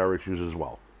and I had our issues as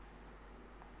well.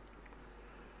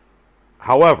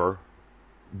 However,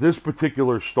 this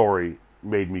particular story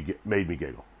made me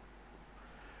giggle.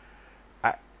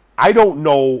 I don't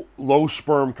know low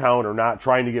sperm count or not,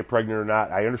 trying to get pregnant or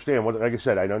not. I understand. Like I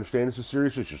said, I understand it's a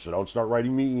serious issue, so don't start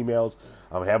writing me emails.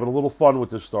 I'm having a little fun with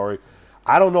this story.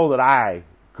 I don't know that I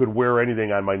could wear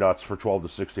anything on my nuts for 12 to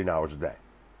 16 hours a day.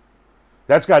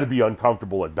 That's got to be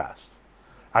uncomfortable at best.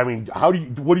 I mean,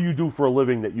 what do you do for a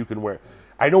living that you can wear?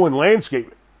 I know in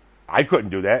landscape, I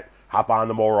couldn't do that. Hop on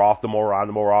the mower, off the mower, on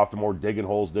the mower, off the mower, digging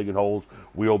holes,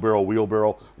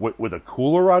 wheelbarrow, with a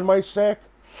cooler on my sack.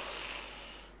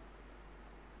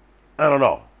 I don't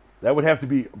know. That would have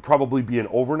to probably be an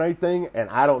overnight thing, and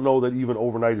I don't know that even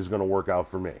overnight is going to work out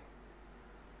for me.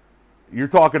 You're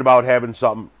talking about having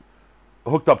something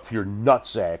hooked up to your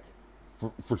nutsack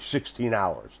for 16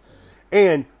 hours.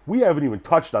 And we haven't even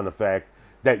touched on the fact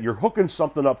that you're hooking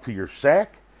something up to your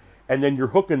sack, and then you're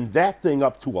hooking that thing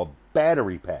up to a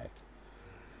battery pack.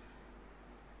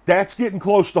 That's getting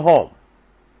close to home.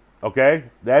 Okay?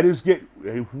 That is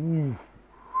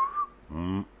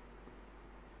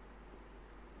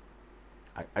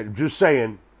I'm just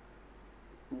saying,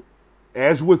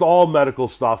 as with all medical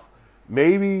stuff,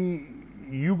 maybe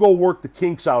you go work the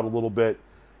kinks out a little bit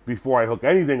before I hook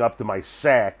anything up to my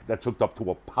sack that's hooked up to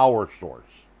a power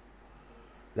source.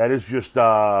 That is just,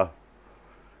 when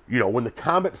the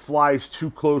comet flies too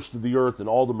close to the Earth and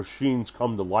all the machines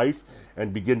come to life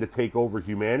and begin to take over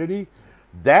humanity,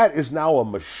 that is now a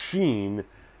machine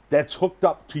that's hooked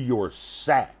up to your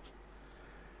sack.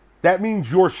 That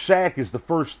means your sack is the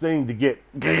first thing to get...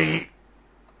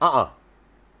 I'll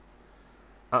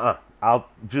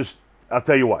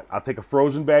tell you what. I'll take a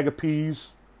frozen bag of peas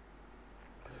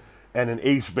and an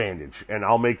ace bandage, and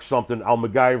I'll make something. I'll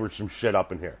MacGyver some shit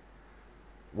up in here.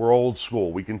 We're old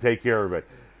school. We can take care of it.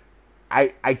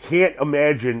 I can't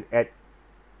imagine at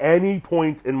any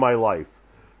point in my life,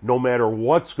 no matter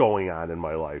what's going on in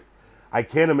my life, I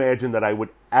can't imagine that I would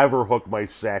ever hook my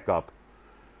sack up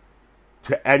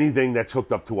to anything that's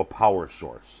hooked up to a power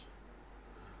source.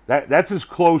 That's as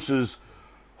close as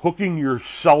hooking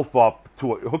yourself up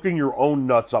to hooking your own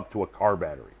nuts up to a car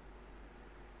battery.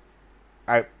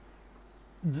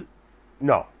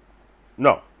 No.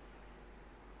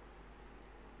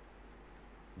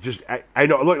 Just I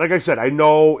know. Look, like I said, I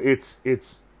know it's a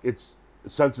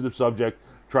sensitive subject.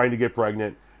 Trying to get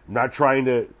pregnant, not trying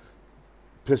to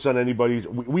piss on anybody's.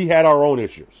 We had our own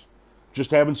issues.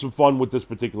 Just having some fun with this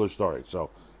particular story. So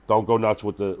don't go nuts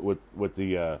with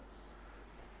the.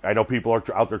 I know people are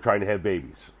out there trying to have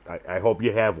babies. I hope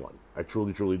you have one. I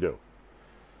truly, truly do.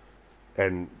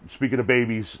 And speaking of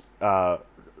babies,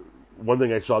 one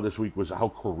thing I saw this week was how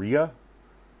Korea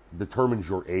determines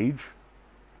your age,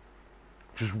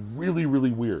 which is really,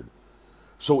 really weird.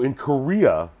 So in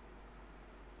Korea,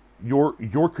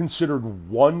 you're considered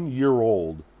 1 year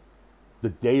old the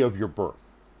day of your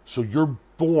birth. So you're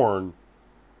born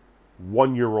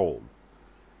 1 year old.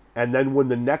 And then when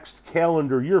the next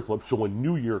calendar year flips, so when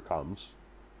New Year comes,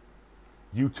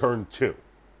 you turn 2.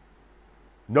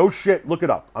 No shit, look it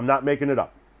up. I'm not making it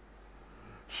up.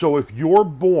 So if you're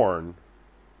born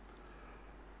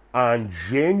on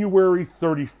January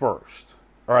 31st,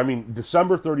 or I mean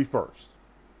December 31st,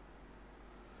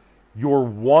 you're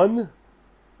 1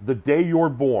 the day you're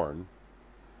born,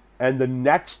 and the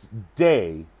next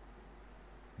day,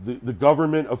 the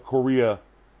government of Korea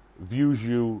views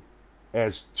you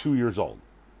as 2 years old.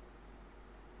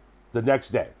 The next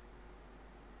day.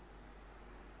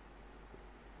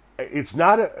 It's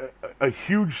not a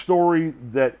huge story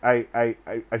that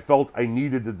I felt I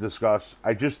needed to discuss.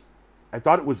 I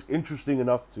thought it was interesting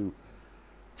enough to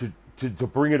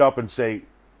bring it up and say,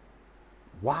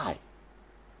 why?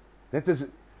 That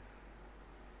doesn't.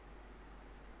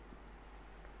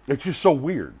 It's just so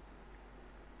weird.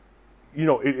 You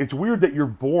know, it's weird that you're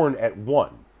born at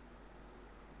 1.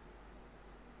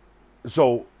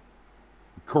 So,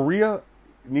 Korea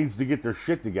needs to get their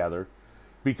shit together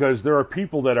because there are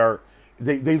people that are...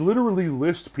 They literally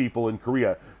list people in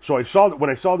Korea. So when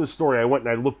I saw this story, I went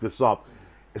and I looked this up.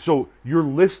 So, you're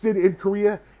listed in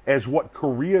Korea as what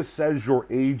Korea says your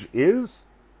age is,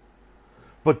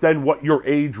 but then what your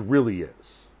age really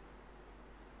is.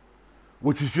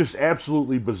 Which is just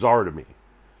absolutely bizarre to me.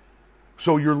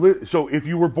 So so if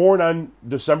you were born on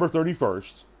December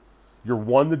 31st, you're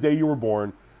 1 the day you were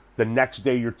born, the next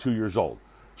day you're 2 years old.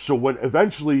 So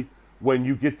when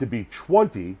you get to be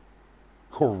 20,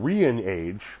 Korean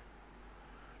age,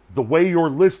 the way you're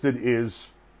listed is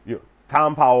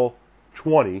Tom Powell,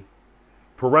 20,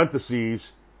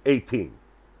 parentheses, 18.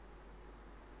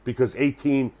 Because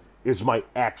 18 is my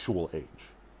actual age.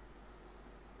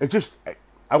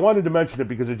 I wanted to mention it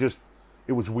because it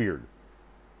was weird.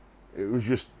 It was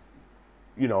just,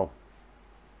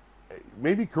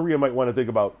 maybe Korea might want to think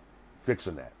about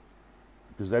fixing that.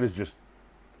 Because that is just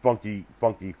funky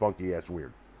ass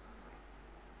weird.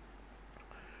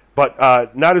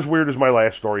 But not as weird as my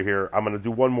last story here. I'm going to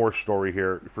do one more story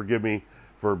here. Forgive me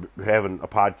for having a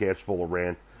podcast full of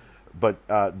rant. But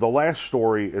the last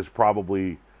story is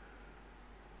probably,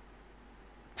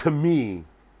 to me,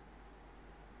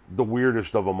 the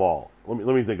weirdest of them all.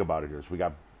 Let me think about it here. So we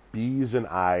got bees and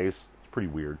eyes. It's pretty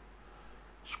weird.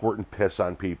 Squirting piss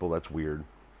on people. That's weird.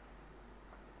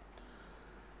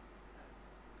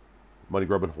 Money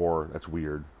grubbing horror. That's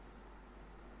weird.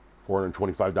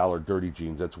 $425 dirty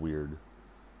jeans. That's weird.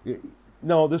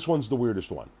 No, this one's the weirdest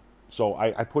one. So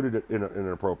I put it in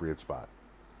an appropriate spot.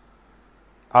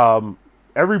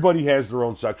 Everybody has their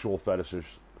own sexual fetishes,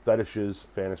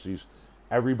 fantasies.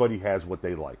 Everybody has what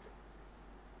they like.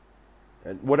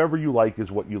 And whatever you like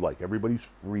is what you like. Everybody's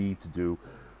free to do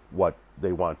what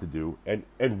they want to do.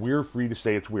 And we're free to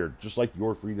say it's weird. Just like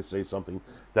you're free to say something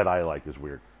that I like is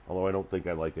weird. Although I don't think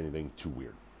I like anything too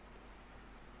weird.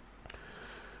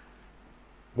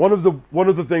 One of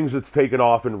the things that's taken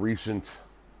off in recent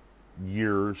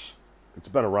years, it's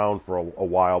been around for a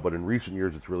while, but in recent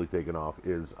years it's really taken off,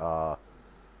 is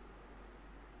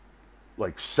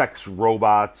like sex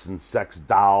robots and sex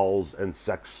dolls and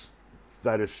sex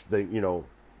fetish thing,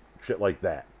 shit like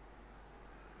that.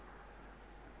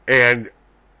 And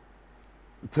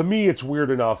to me, it's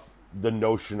weird enough, the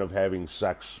notion of having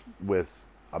sex with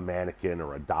a mannequin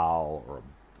or a doll or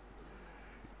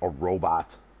a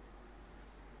robot.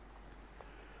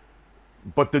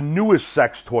 But the newest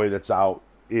sex toy that's out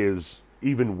is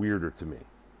even weirder to me.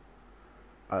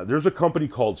 There's a company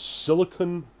called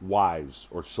Silicone Wives,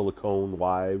 or Silicone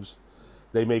Wives.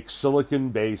 They make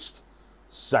silicone-based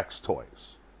sex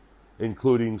toys.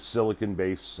 including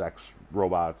silicon-based sex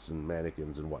robots and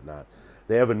mannequins and whatnot.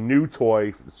 They have a new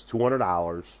toy. It's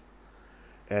 $200,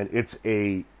 and it's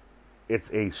a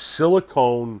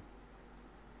silicone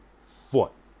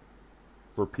foot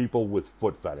for people with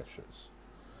foot fetishes.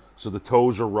 So the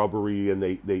toes are rubbery and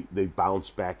they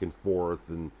bounce back and forth,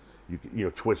 and you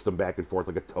know twist them back and forth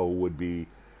like a toe would be.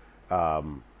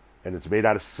 And it's made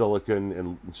out of silicon,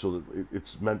 and so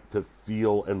it's meant to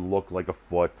feel and look like a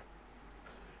foot.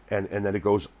 And then it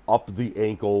goes up the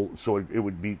ankle, so it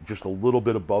would be just a little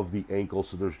bit above the ankle.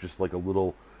 So there's just like a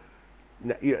little,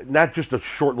 not just a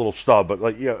short little stub, but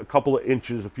like a couple of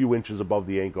inches, a few inches above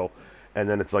the ankle, and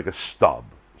then it's like a stub.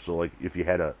 So like if you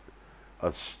had a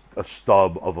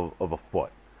stub of a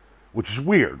foot, which is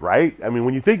weird, right? I mean,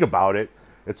 when you think about it,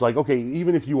 it's like, okay,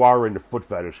 even if you are into foot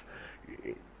fetish,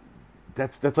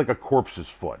 that's like a corpse's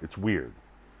foot. It's weird.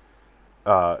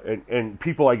 And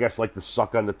people, I guess, like to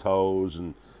suck on the toes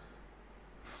and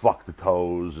fuck the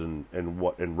toes and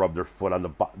rub their foot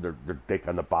on their dick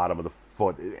on the bottom of the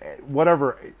foot.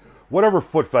 Whatever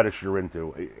foot fetish you're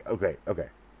into. Okay.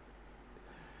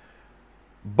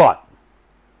 But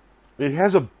it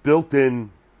has a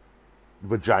built-in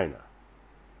vagina.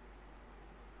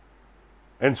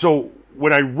 And so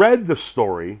when I read the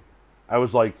story, I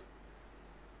was like,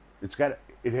 it's got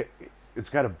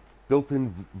a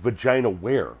built-in vagina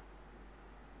where?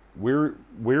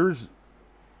 Where's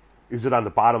is it on the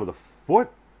bottom of the foot?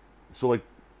 So like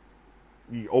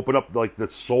you open up like the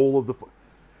sole of the foot.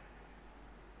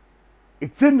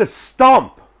 It's in the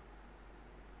stump.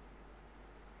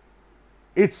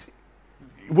 It's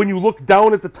when you look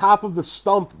down at the top of the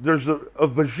stump, there's a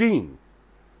vagine.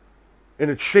 And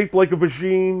it's shaped like a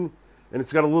vagine, and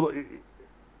it's got a little.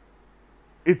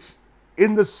 It's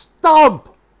in the stump.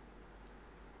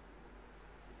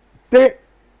 Okay,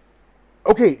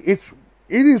 it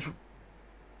is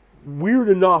weird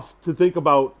enough to think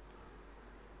about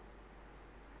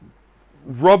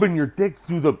rubbing your dick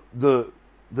through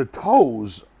the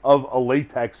toes of a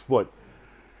latex foot.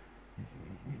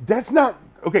 That's not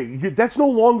okay. That's no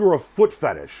longer a foot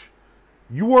fetish.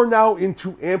 You are now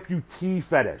into amputee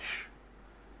fetish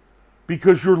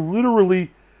because you're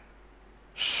literally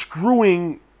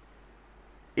screwing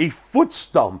a foot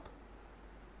stump.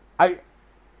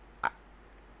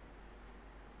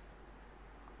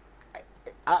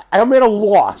 I'm at a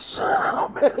loss.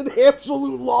 I'm at an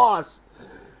absolute loss.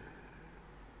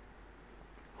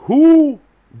 Who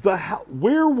the hell?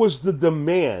 Where was the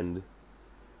demand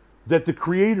that the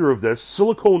creator of this,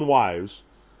 Silicone Wives,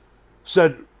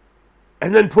 said,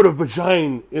 and then put a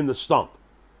vagina in the stump?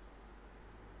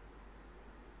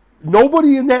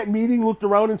 Nobody in that meeting looked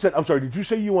around and said, I'm sorry, did you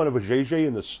say you want a vajayjay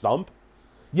in the stump?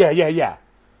 Yeah.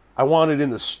 I want it in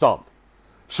the stump.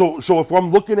 So if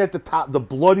I'm looking at the top, the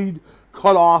bloodied,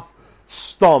 cut off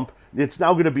stump, it's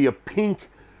now going to be a pink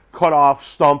cut off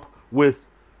stump with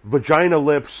vagina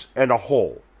lips and a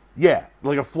hole. Yeah,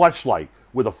 like a fleshlight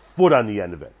with a foot on the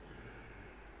end of it.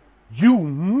 You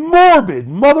morbid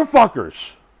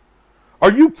motherfuckers.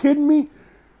 Are you kidding me?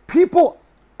 People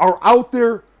are out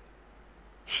there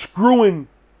screwing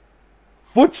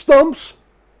foot stumps.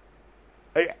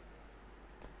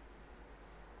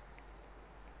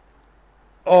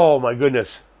 Oh my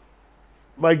goodness.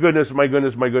 My goodness.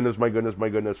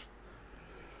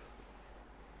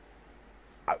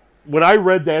 When I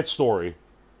read that story,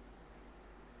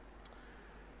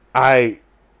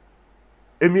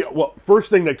 first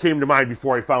thing that came to mind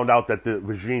before I found out that the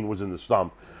vagine was in the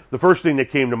stump, the first thing that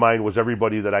came to mind was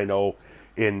everybody that I know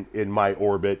in my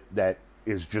orbit that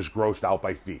is just grossed out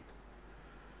by feet.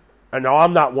 And now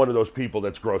I'm not one of those people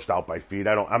that's grossed out by feet.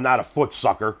 I'm not a foot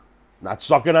sucker. Not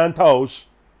sucking on toes.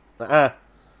 But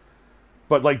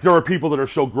like there are people that are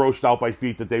so grossed out by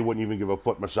feet that they wouldn't even give a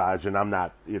foot massage, and I'm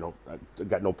not, I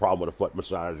got no problem with a foot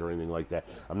massage or anything like that.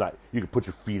 I'm not, you can put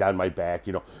your feet on my back,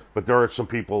 but there are some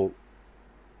people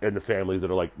in the family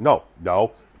that are like, no.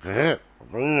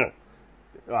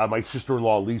 My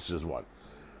sister-in-law Lisa's one.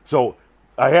 So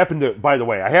I happen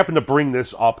to bring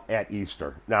this up at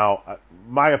Easter. Now,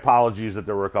 my apologies that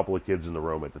there were a couple of kids in the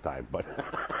room at the time, but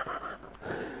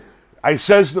I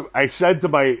says to my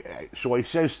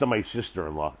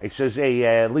sister-in-law, I says,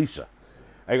 hey, Lisa,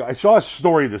 I saw a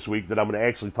story this week that I'm going to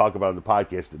actually talk about on the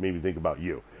podcast that made me think about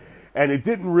you. And it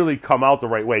didn't really come out the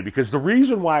right way, because the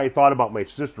reason why I thought about my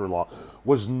sister-in-law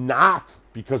was not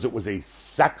because it was a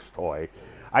sex toy.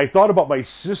 I thought about my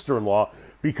sister-in-law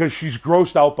because she's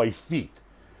grossed out by feet.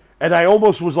 And I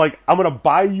almost was like, I'm going to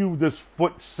buy you this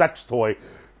foot sex toy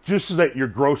just so that you're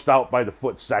grossed out by the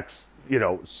foot sex,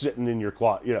 sitting in your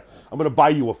closet. I'm going to buy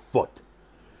you a foot.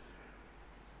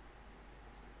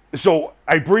 So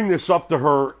I bring this up to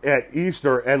her at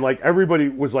Easter, and like everybody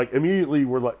was like immediately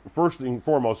were like, first and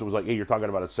foremost, it was like, hey, you're talking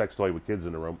about a sex toy with kids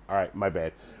in the room. All right, my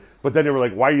bad. But then they were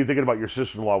like, why are you thinking about your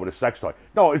sister-in-law with a sex toy?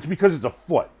 No, it's because it's a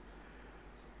foot.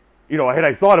 You know, had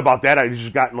I thought about that, I'd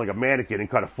just gotten like a mannequin and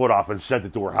cut a foot off and sent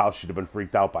it to her house. She'd have been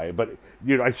freaked out by it. But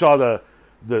you know, I saw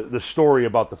the story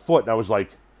about the foot, and I was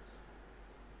like,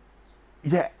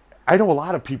 yeah, I know a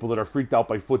lot of people that are freaked out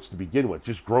by foots to begin with,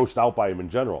 just grossed out by them in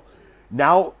general.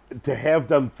 Now, to have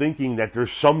them thinking that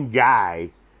there's some guy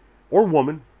or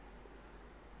woman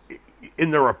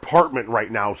in their apartment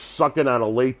right now sucking on a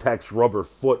latex rubber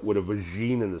foot with a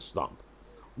vagine in the stump.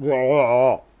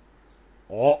 Oh,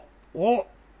 oh, oh.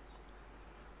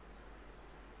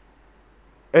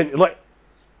 And like,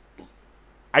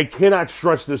 I cannot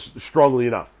stress this strongly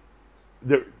enough.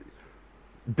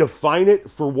 Define it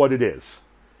for what it is.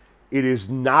 It is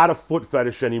not a foot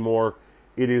fetish anymore.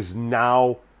 It is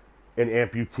now an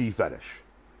amputee fetish.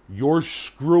 You're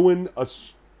screwing a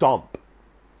stump.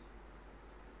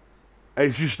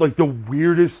 It's just like the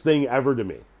weirdest thing ever to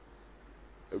me.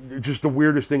 Just the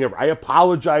weirdest thing ever. I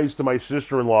apologize to my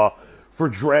sister-in-law for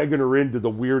dragging her into the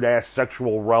weird-ass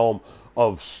sexual realm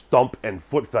of stump and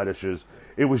foot fetishes.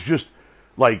 It was just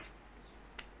like,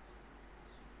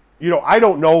 you know, I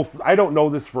don't know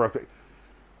this for a fact.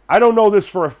 I don't know this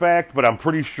for a fact, but I'm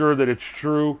pretty sure that it's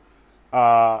true.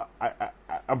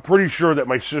 I'm pretty sure that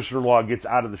my sister-in-law gets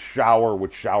out of the shower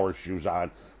with shower shoes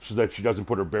on so that she doesn't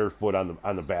put her bare foot on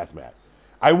the bath mat.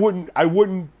 I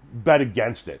wouldn't bet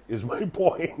against it, is my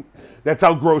point. That's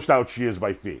how grossed out she is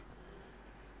by feet.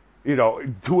 You know,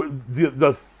 to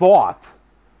the thought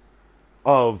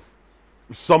of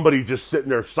somebody just sitting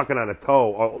there sucking on a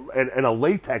toe, and a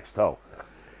latex toe,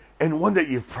 and one that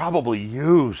you've probably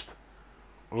used.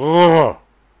 Ugh.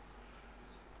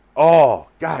 Oh,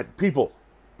 God, people.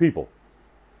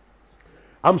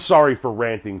 I'm sorry for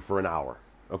ranting for an hour,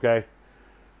 okay?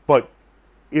 But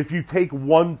if you take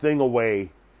one thing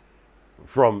away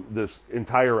from this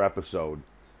entire episode,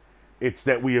 it's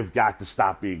that we have got to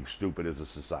stop being stupid as a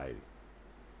society.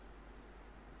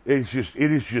 It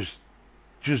is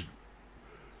just,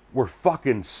 we're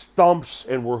fucking stumps,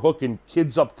 and we're hooking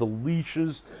kids up to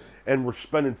leashes, and we're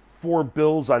spending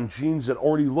 $4 on jeans that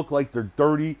already look like they're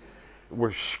dirty.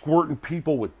 We're squirting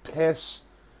people with piss.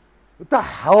 What the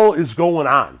hell is going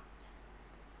on?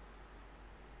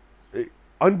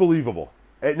 Unbelievable.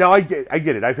 Now I get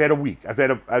it. I've had a week. I've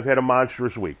had a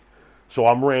monstrous week, so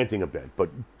I'm ranting a bit. But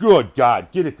good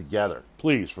God, get it together,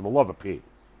 please, for the love of Pete.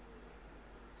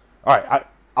 All right,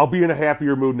 I'll be in a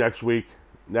happier mood next week.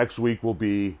 Next week will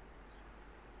be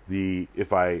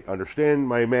if I understand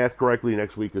my math correctly,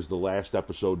 next week is the last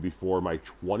episode before my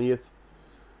 20th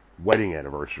wedding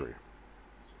anniversary.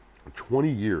 20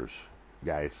 years,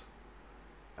 guys.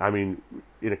 I mean,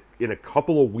 in a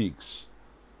couple of weeks,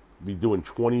 we'll be doing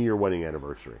 20-year wedding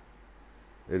anniversary.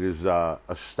 It is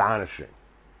astonishing.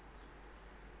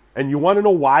 And you want to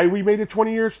know why we made it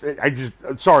 20 years?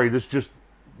 This just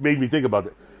made me think about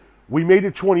it. We made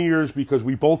it 20 years because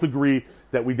we both agree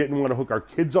that we didn't want to hook our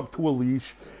kids up to a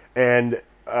leash, and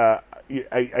I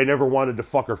never wanted to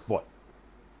fuck her foot.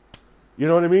 You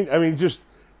know what I mean? I mean, just,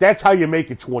 that's how you make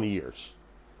it 20 years.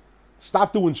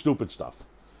 Stop doing stupid stuff.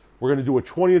 We're going to do a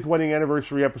 20th wedding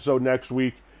anniversary episode next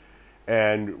week,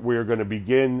 and we're going to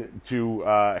begin to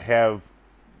have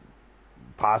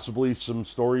possibly some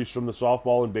stories from the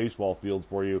softball and baseball field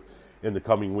for you in the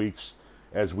coming weeks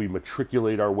as we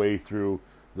matriculate our way through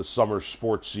the summer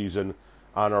sports season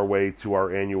on our way to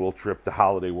our annual trip to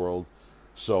Holiday World.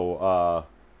 So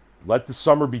let the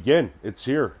summer begin. It's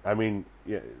here. I mean,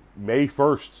 May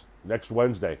 1st, next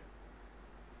Wednesday.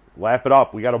 Lap it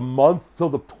up. We got a month till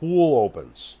the pool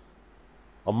opens.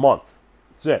 A month.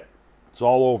 That's it. It's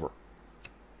all over.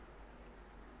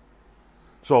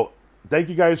 So thank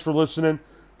you guys for listening.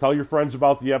 Tell your friends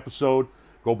about the episode.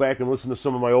 Go back and listen to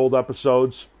some of my old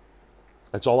episodes.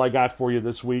 That's all I got for you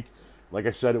this week. Like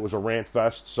I said, it was a rant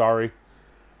fest. Sorry.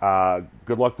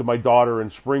 Good luck to my daughter in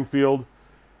Springfield.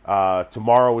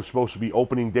 Tomorrow is supposed to be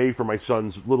opening day for my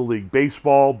son's Little League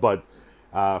Baseball, but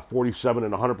 47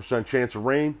 and 100% chance of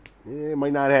rain. It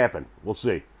might not happen. We'll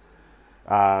see.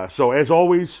 So as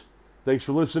always, thanks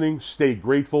for listening. Stay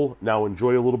grateful. Now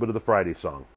enjoy a little bit of the Friday song.